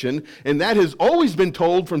salvation, and that has always been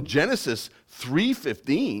told from Genesis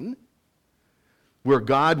 3:15, where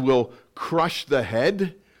God will crush the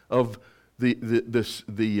head of the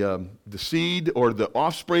seed or the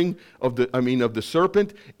offspring of the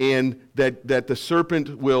serpent, and that the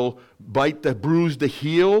serpent will bruise the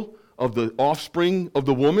heel of the offspring of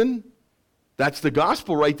the woman. That's the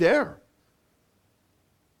gospel right there.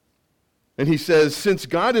 And he says, since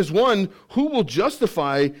God is one, who will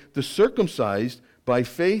justify the circumcised by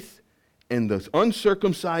faith and the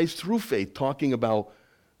uncircumcised through faith? Talking about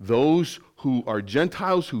those who are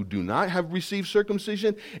Gentiles who do not have received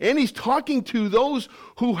circumcision. And he's talking to those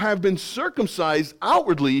who have been circumcised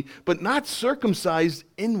outwardly, but not circumcised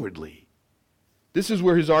inwardly. This is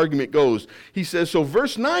where his argument goes. He says, so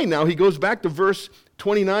verse 9 now, he goes back to verse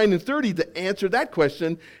 29 and 30 to answer that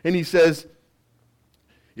question. And he says,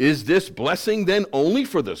 is this blessing then only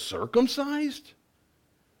for the circumcised?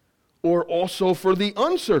 or also for the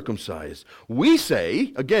uncircumcised? We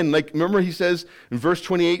say, again, like remember he says in verse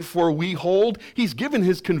 28, for we hold, he's given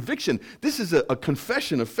his conviction. This is a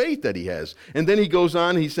confession of faith that he has. And then he goes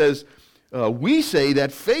on, he says, we say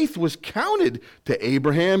that faith was counted to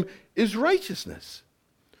Abraham is righteousness.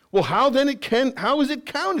 Well, how is it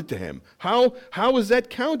counted to him? How is that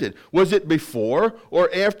counted? Was it before or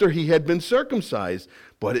after he had been circumcised?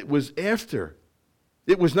 But it was after.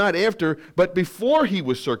 It was not after, but before he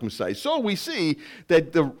was circumcised. So we see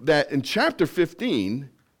that in chapter 15,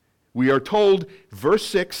 we are told, verse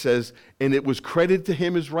 6 says, and it was credited to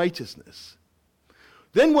him as righteousness.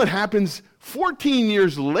 Then what happens 14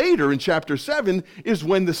 years later in chapter 7 is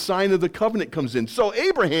when the sign of the covenant comes in. So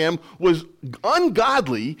Abraham was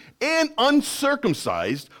ungodly and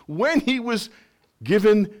uncircumcised when he was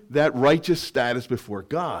given that righteous status before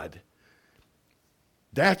God.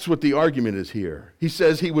 That's what the argument is here. He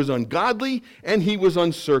says he was ungodly and he was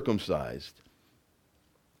uncircumcised.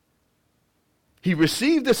 He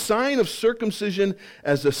received the sign of circumcision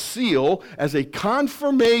as a seal, as a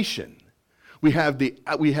confirmation. We have the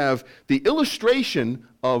illustration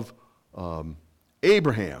of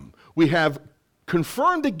Abraham. We have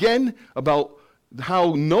confirmed again about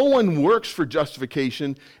how no one works for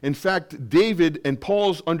justification. In fact, David and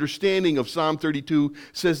Paul's understanding of Psalm 32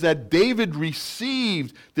 says that David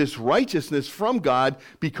received this righteousness from God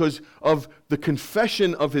because of the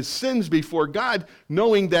confession of his sins before God,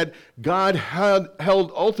 knowing that God had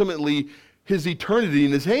held ultimately his eternity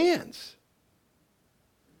in his hands.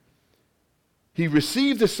 He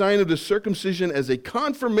received the sign of the circumcision as a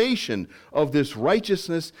confirmation of this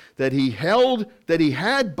righteousness that he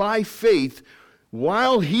had by faith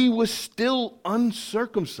while he was still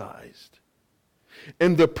uncircumcised.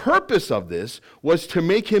 And the purpose of this was to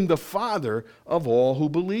make him the father of all who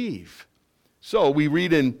believe. So we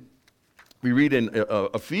read in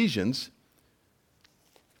Ephesians.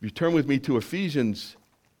 If you turn with me to Ephesians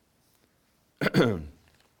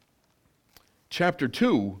chapter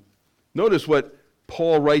 2, notice what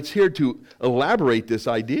Paul writes here to elaborate this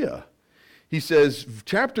idea. He says,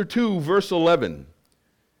 chapter 2, verse 11,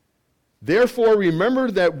 therefore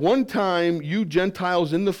remember that one time you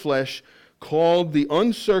Gentiles in the flesh, called the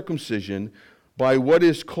uncircumcision by what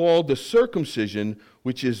is called the circumcision,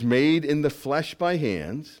 which is made in the flesh by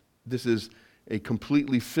hands. This is a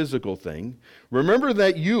completely physical thing. Remember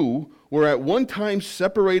that you were at one time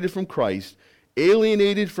separated from Christ,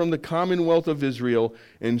 alienated from the commonwealth of Israel,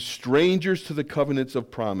 and strangers to the covenants of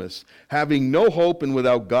promise, having no hope and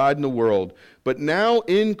without God in the world. But now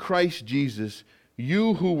in Christ Jesus,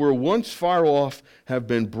 you who were once far off have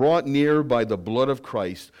been brought near by the blood of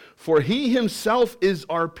Christ. For he himself is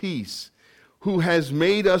our peace, who has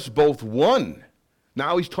made us both one.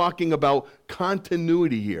 Now he's talking about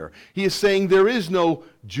continuity here. He is saying there is no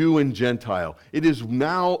Jew and Gentile. It is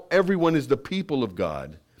now everyone is the people of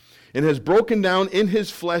God, and has broken down in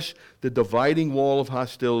his flesh the dividing wall of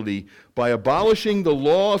hostility by abolishing the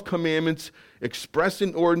law of commandments expressed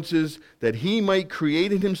in ordinances, that he might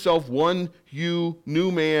create in himself one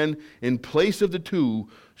new man in place of the two,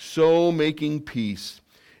 so making peace,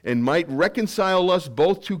 and might reconcile us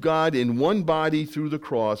both to God in one body through the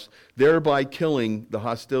cross, thereby killing the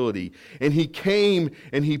hostility. And he came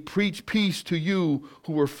and he preached peace to you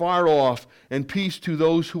who were far off, and peace to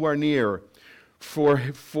those who are near.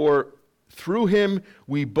 For through him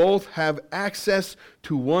we both have access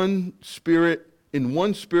to one Spirit, in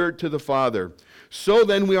one Spirit to the Father. So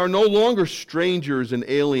then we are no longer strangers and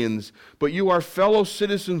aliens, but you are fellow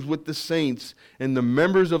citizens with the saints and the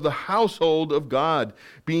members of the household of God,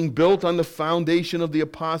 being built on the foundation of the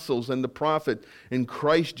apostles and the prophet, and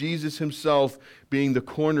Christ Jesus himself being the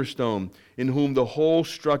cornerstone, in whom the whole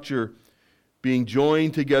structure, being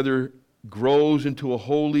joined together, grows into a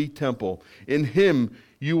holy temple. In him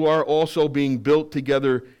you are also being built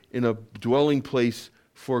together in a dwelling place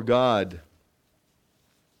for God.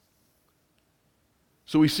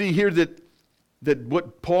 So we see here that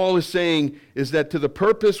what Paul is saying is that to the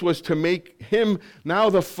purpose was to make him now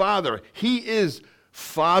the father. He is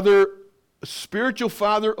father, spiritual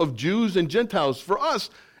father of Jews and Gentiles. For us,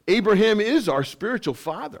 Abraham is our spiritual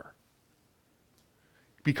father,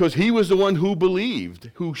 because he was the one who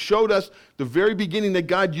believed, who showed us the very beginning that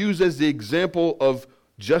God used as the example of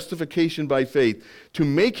justification by faith, to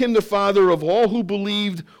make him the father of all who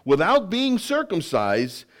believed without being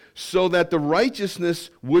circumcised, so that the righteousness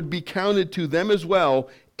would be counted to them as well,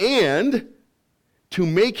 and to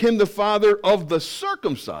make him the father of the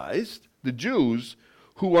circumcised, the Jews,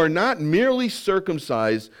 who are not merely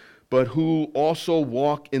circumcised, but who also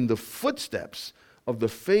walk in the footsteps of the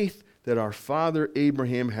faith that our father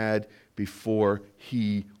Abraham had before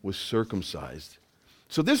he was circumcised.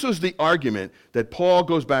 So this was the argument that Paul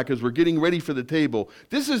goes back as we're getting ready for the table.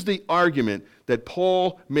 This is the argument that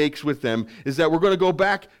Paul makes with them, is that we're going to go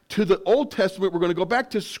back to the Old Testament. We're going to go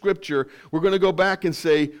back to Scripture. We're going to go back and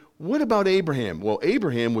say, what about Abraham? Well,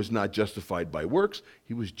 Abraham was not justified by works.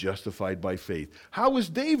 He was justified by faith. How was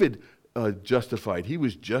David justified? He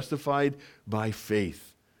was justified by faith.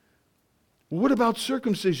 What about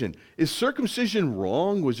circumcision? Is circumcision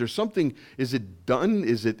wrong? Was there something, is it done?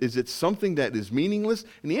 Is it something that is meaningless?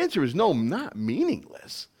 And the answer is no, not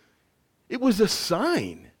meaningless. It was a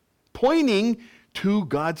sign pointing to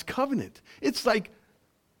God's covenant. It's like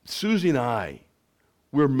Susie and I,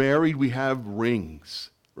 we're married, we have rings,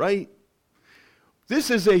 right? This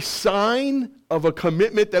is a sign of a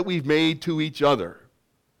commitment that we've made to each other.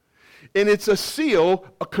 And it's a seal,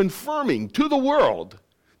 a confirming to the world.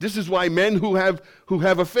 This is why men who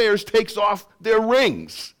have affairs takes off their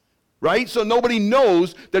rings, right? So nobody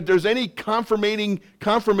knows that there's any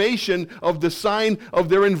confirmation of the sign of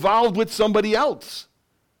they're involved with somebody else.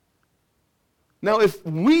 Now, if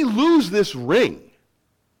we lose this ring,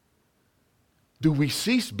 do we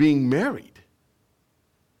cease being married?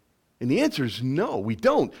 And the answer is no, we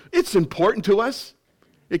don't. It's important to us.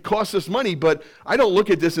 It costs us money, but I don't look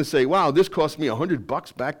at this and say, wow, this cost me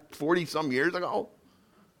 $100 back 40-some years ago.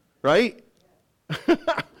 Right?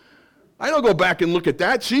 I don't go back and look at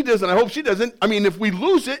that. She doesn't. I hope she doesn't. I mean, if we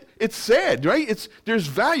lose it, it's sad, right? There's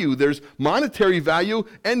value. There's monetary value,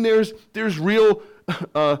 and there's real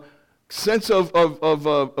sense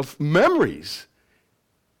of memories.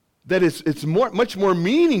 That it's much more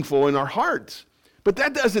meaningful in our hearts. But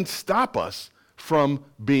that doesn't stop us from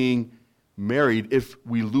being married if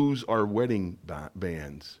we lose our wedding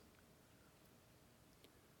bands.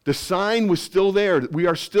 The sign was still there. We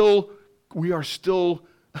are still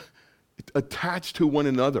attached to one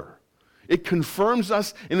another. It confirms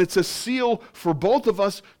us, and it's a seal for both of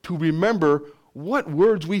us to remember what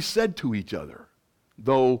words we said to each other,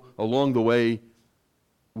 though along the way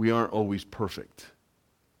we aren't always perfect.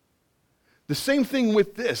 The same thing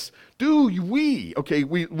with this.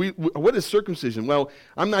 What is circumcision? Well,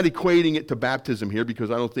 I'm not equating it to baptism here because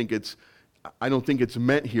I don't think it's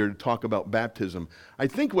meant here to talk about baptism. I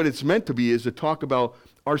think what it's meant to be is to talk about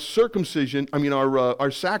our circumcision,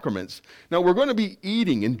 our sacraments. Now, we're going to be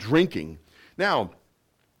eating and drinking. Now,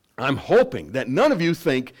 I'm hoping that none of you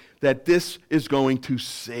think that this is going to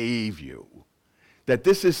save you, that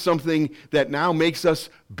this is something that now makes us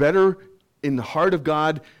better in the heart of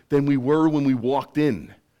God than we were when we walked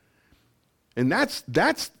in. And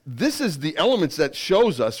this is the elements that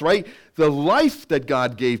shows us, right? The life that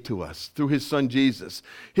God gave to us through his son Jesus,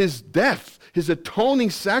 his death, his atoning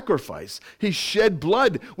sacrifice, his shed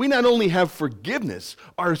blood. We not only have forgiveness,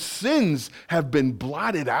 our sins have been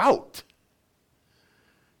blotted out.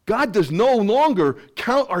 God does no longer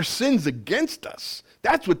count our sins against us.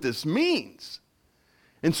 That's what this means.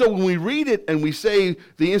 And so when we read it and we say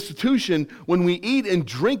the institution, when we eat and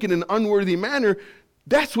drink in an unworthy manner,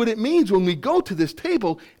 that's what it means when we go to this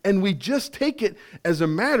table and we just take it as a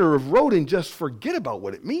matter of rote and just forget about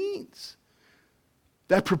what it means.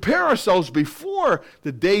 That prepare ourselves before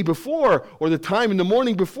the day before or the time in the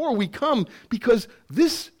morning before we come, because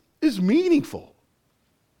this is meaningful.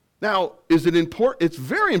 Now, is it important? It's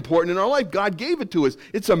very important in our life. God gave it to us.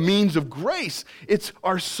 It's a means of grace. It's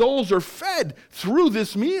our souls are fed through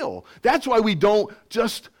this meal. That's why we don't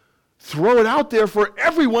just throw it out there for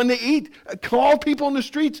everyone to eat. Call people in the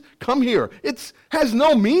streets, come here. It has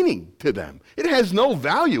no meaning to them. It has no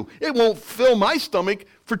value. It won't fill my stomach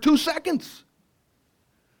for 2 seconds.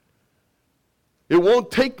 It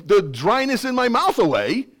won't take the dryness in my mouth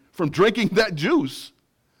away from drinking that juice.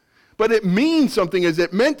 But it means something, as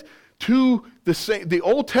it meant to the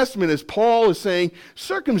Old Testament, as Paul is saying,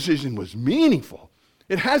 circumcision was meaningful.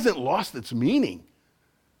 It hasn't lost its meaning.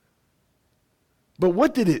 But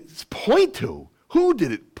what did it point to? Who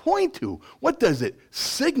did it point to? What does it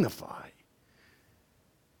signify?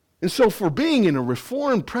 And so for being in a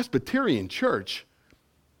Reformed Presbyterian church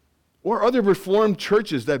or other Reformed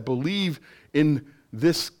churches that believe in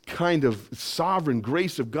this kind of sovereign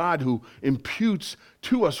grace of God who imputes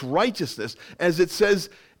to us righteousness, as it says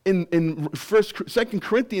in 2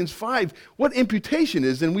 Corinthians 5, what imputation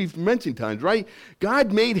is, and we've mentioned times, right?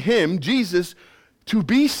 God made him, Jesus, to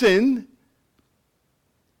be sin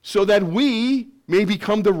so that we may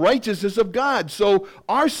become the righteousness of God. So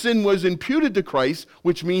our sin was imputed to Christ,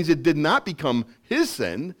 which means it did not become his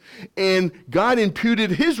sin. And God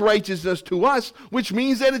imputed his righteousness to us, which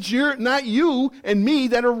means that it's not you and me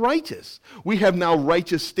that are righteous. We have now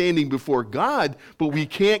righteous standing before God, but we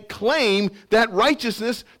can't claim that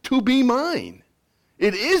righteousness to be mine.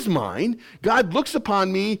 It is mine. God looks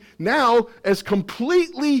upon me now as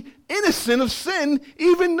completely innocent of sin,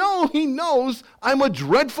 even though he knows I'm a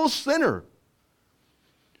dreadful sinner.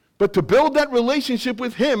 But to build that relationship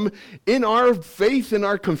with him in our faith, in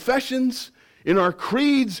our confessions, in our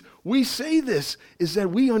creeds, we say this, is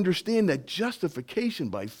that we understand that justification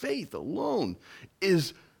by faith alone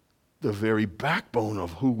is the very backbone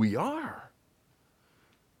of who we are.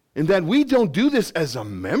 And that we don't do this as a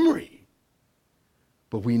memory.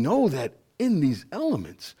 But we know that in these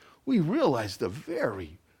elements, we realize the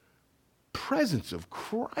very presence of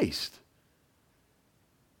Christ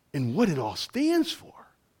and what it all stands for.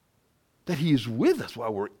 That he is with us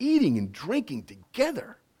while we're eating and drinking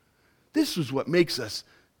together. This is what makes us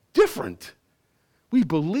different. We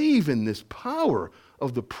believe in this power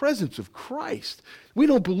of the presence of Christ. We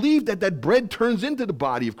don't believe that that bread turns into the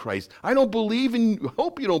body of Christ. I don't believe, and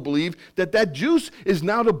hope you don't believe, that that juice is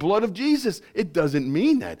now the blood of Jesus. It doesn't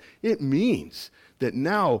mean that. It means that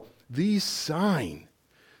now these sign,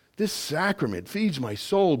 this sacrament feeds my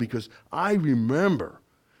soul because I remember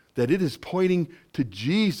that it is pointing to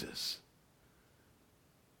Jesus.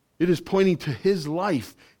 It is pointing to his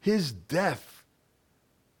life, his death,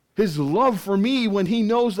 his love for me when he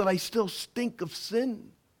knows that I still stink of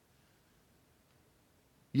sin.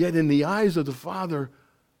 Yet in the eyes of the Father,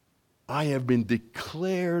 I have been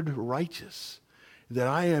declared righteous, that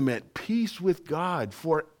I am at peace with God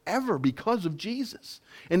forever because of Jesus.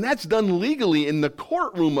 And that's done legally in the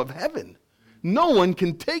courtroom of heaven. No one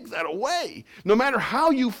can take that away, no matter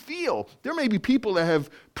how you feel. There may be people that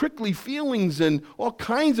have prickly feelings and all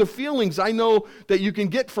kinds of feelings I know that you can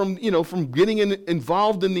get from getting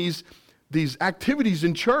involved in these activities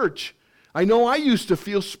in church. I know I used to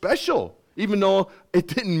feel special, even though it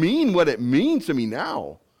didn't mean what it means to me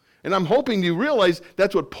now. And I'm hoping you realize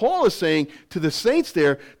that's what Paul is saying to the saints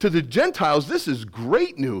there, to the Gentiles. This is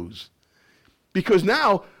great news. Because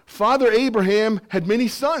now, Father Abraham had many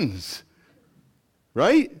sons.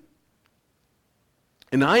 Right?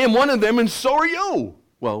 And I am one of them, and so are you.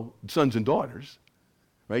 Well, sons and daughters.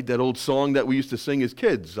 Right? That old song that we used to sing as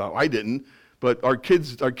kids. I didn't, but our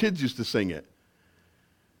kids used to sing it.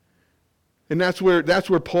 And that's where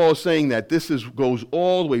Paul is saying that goes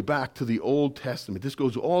all the way back to the Old Testament. This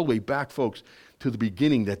goes all the way back, folks, to the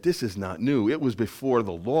beginning, that this is not new. It was before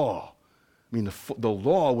the law. I mean, the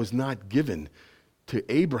law was not given to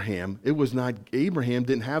Abraham. It was not, Abraham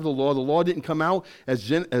didn't have the law. The law didn't come out, as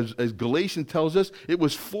Galatians tells us. It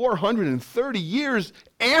was 430 years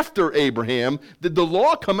after Abraham did the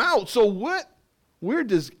law come out. So where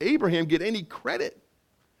does Abraham get any credit?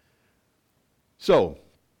 So,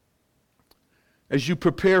 as you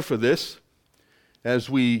prepare for this, as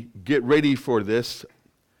we get ready for this,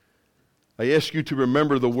 I ask you to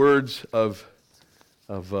remember the words of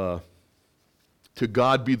 "To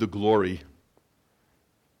God be the glory."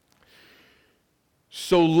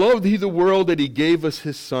 So loved he the world that he gave us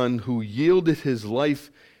his Son, who yielded his life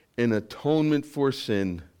in atonement for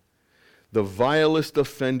sin, the vilest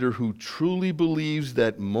offender who truly believes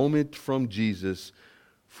that moment from Jesus,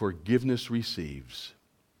 forgiveness receives.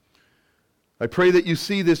 I pray that you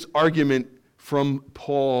see this argument from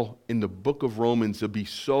Paul in the book of Romans to be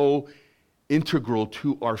so integral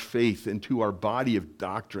to our faith and to our body of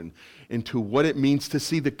doctrine and to what it means to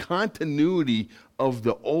see the continuity of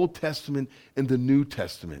the Old Testament and the New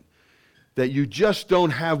Testament. That you just don't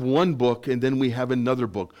have one book and then we have another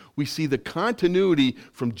book. We see the continuity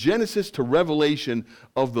from Genesis to Revelation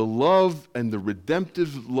of the love and the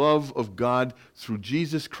redemptive love of God through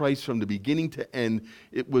Jesus Christ from the beginning to end.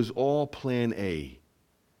 It was all plan A.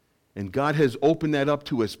 And God has opened that up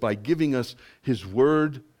to us by giving us his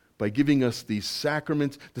word, by giving us these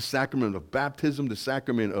sacraments, the sacrament of baptism, the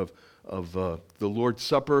sacrament of the Lord's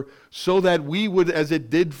Supper, so that we would, as it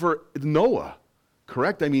did for Noah,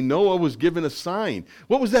 correct? I mean, Noah was given a sign.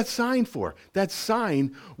 What was that sign for? That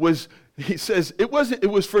sign was, he says, it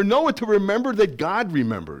was for Noah to remember that God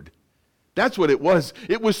remembered. That's what it was.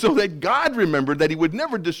 It was so that God remembered that he would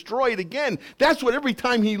never destroy it again. That's what every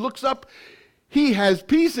time he looks up, he has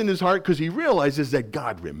peace in his heart because he realizes that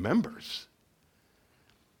God remembers.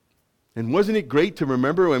 And wasn't it great to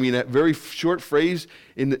remember, I mean, that very short phrase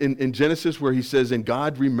in Genesis where he says, and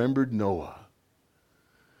God remembered Noah.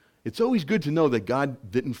 It's always good to know that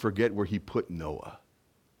God didn't forget where he put Noah,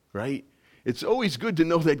 right? It's always good to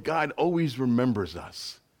know that God always remembers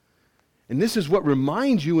us. And this is what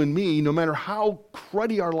reminds you and me, no matter how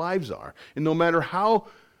cruddy our lives are, and no matter how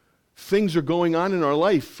things are going on in our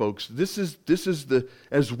life, folks, this is the,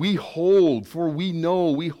 as we hold, for we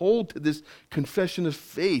know, we hold to this confession of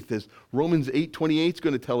faith, as Romans 8:28 is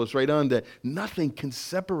going to tell us right on, that nothing can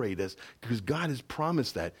separate us because God has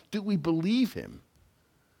promised that. Do we believe him?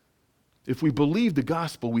 If we believe the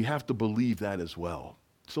gospel, we have to believe that as well.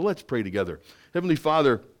 So let's pray together. Heavenly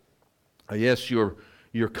Father, I ask your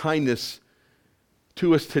kindness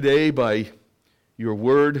to us today by your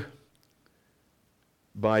word,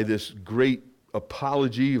 by this great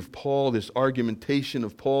apology of Paul, this argumentation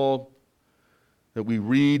of Paul, that we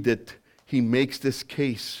read that he makes this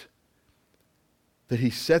case, that he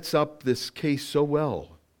sets up this case so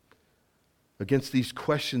well against these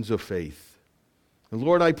questions of faith. And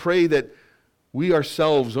Lord, I pray that we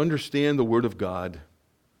ourselves understand the Word of God,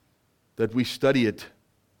 that we study it,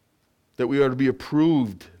 that we are to be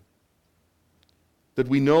approved, that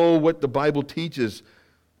we know what the Bible teaches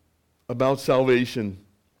about salvation,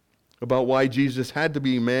 about why Jesus had to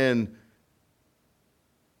be man,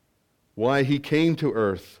 why he came to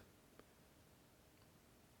earth.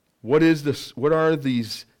 What is this? What are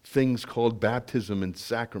these things called baptism and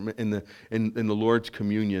sacrament in the Lord's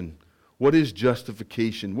communion? What is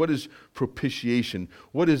justification? What is propitiation?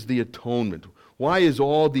 What is the atonement? Why is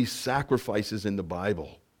all these sacrifices in the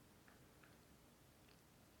Bible?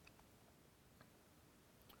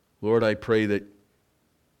 Lord, I pray that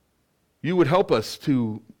you would help us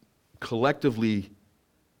to collectively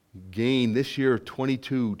gain this year,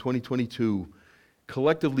 2022,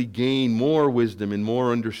 collectively gain more wisdom and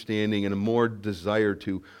more understanding and a more desire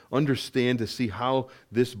to understand, to see how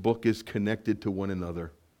this book is connected to one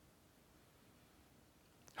another.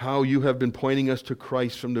 How you have been pointing us to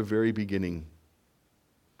Christ from the very beginning,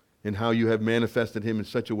 and how you have manifested him in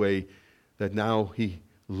such a way that now he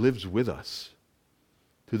lives with us.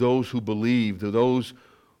 To those who believe, to those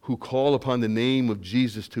who call upon the name of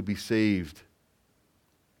Jesus to be saved,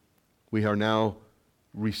 we are now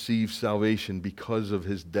received salvation because of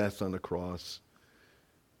his death on the cross,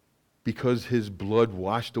 because his blood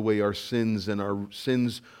washed away our sins, and our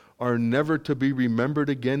sins are never to be remembered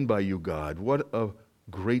again by you, God. What a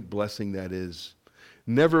great blessing that is.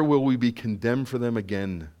 Never will we be condemned for them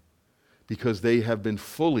again, because they have been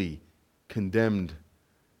fully condemned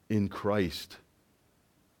in Christ.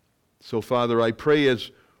 So, Father, I pray as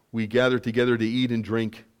we gather together to eat and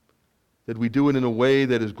drink, that we do it in a way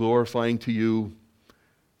that is glorifying to you,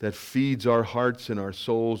 that feeds our hearts and our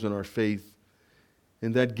souls and our faith,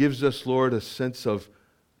 and that gives us, Lord, a sense of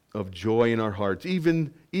joy in our hearts,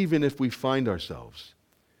 even if we find ourselves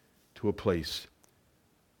to a place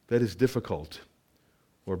that is difficult,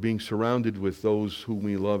 or being surrounded with those whom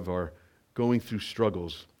we love are going through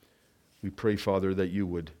struggles. We pray, Father, that you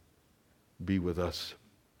would be with us.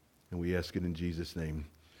 And we ask it in Jesus' name.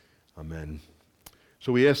 Amen.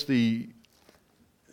 So we ask the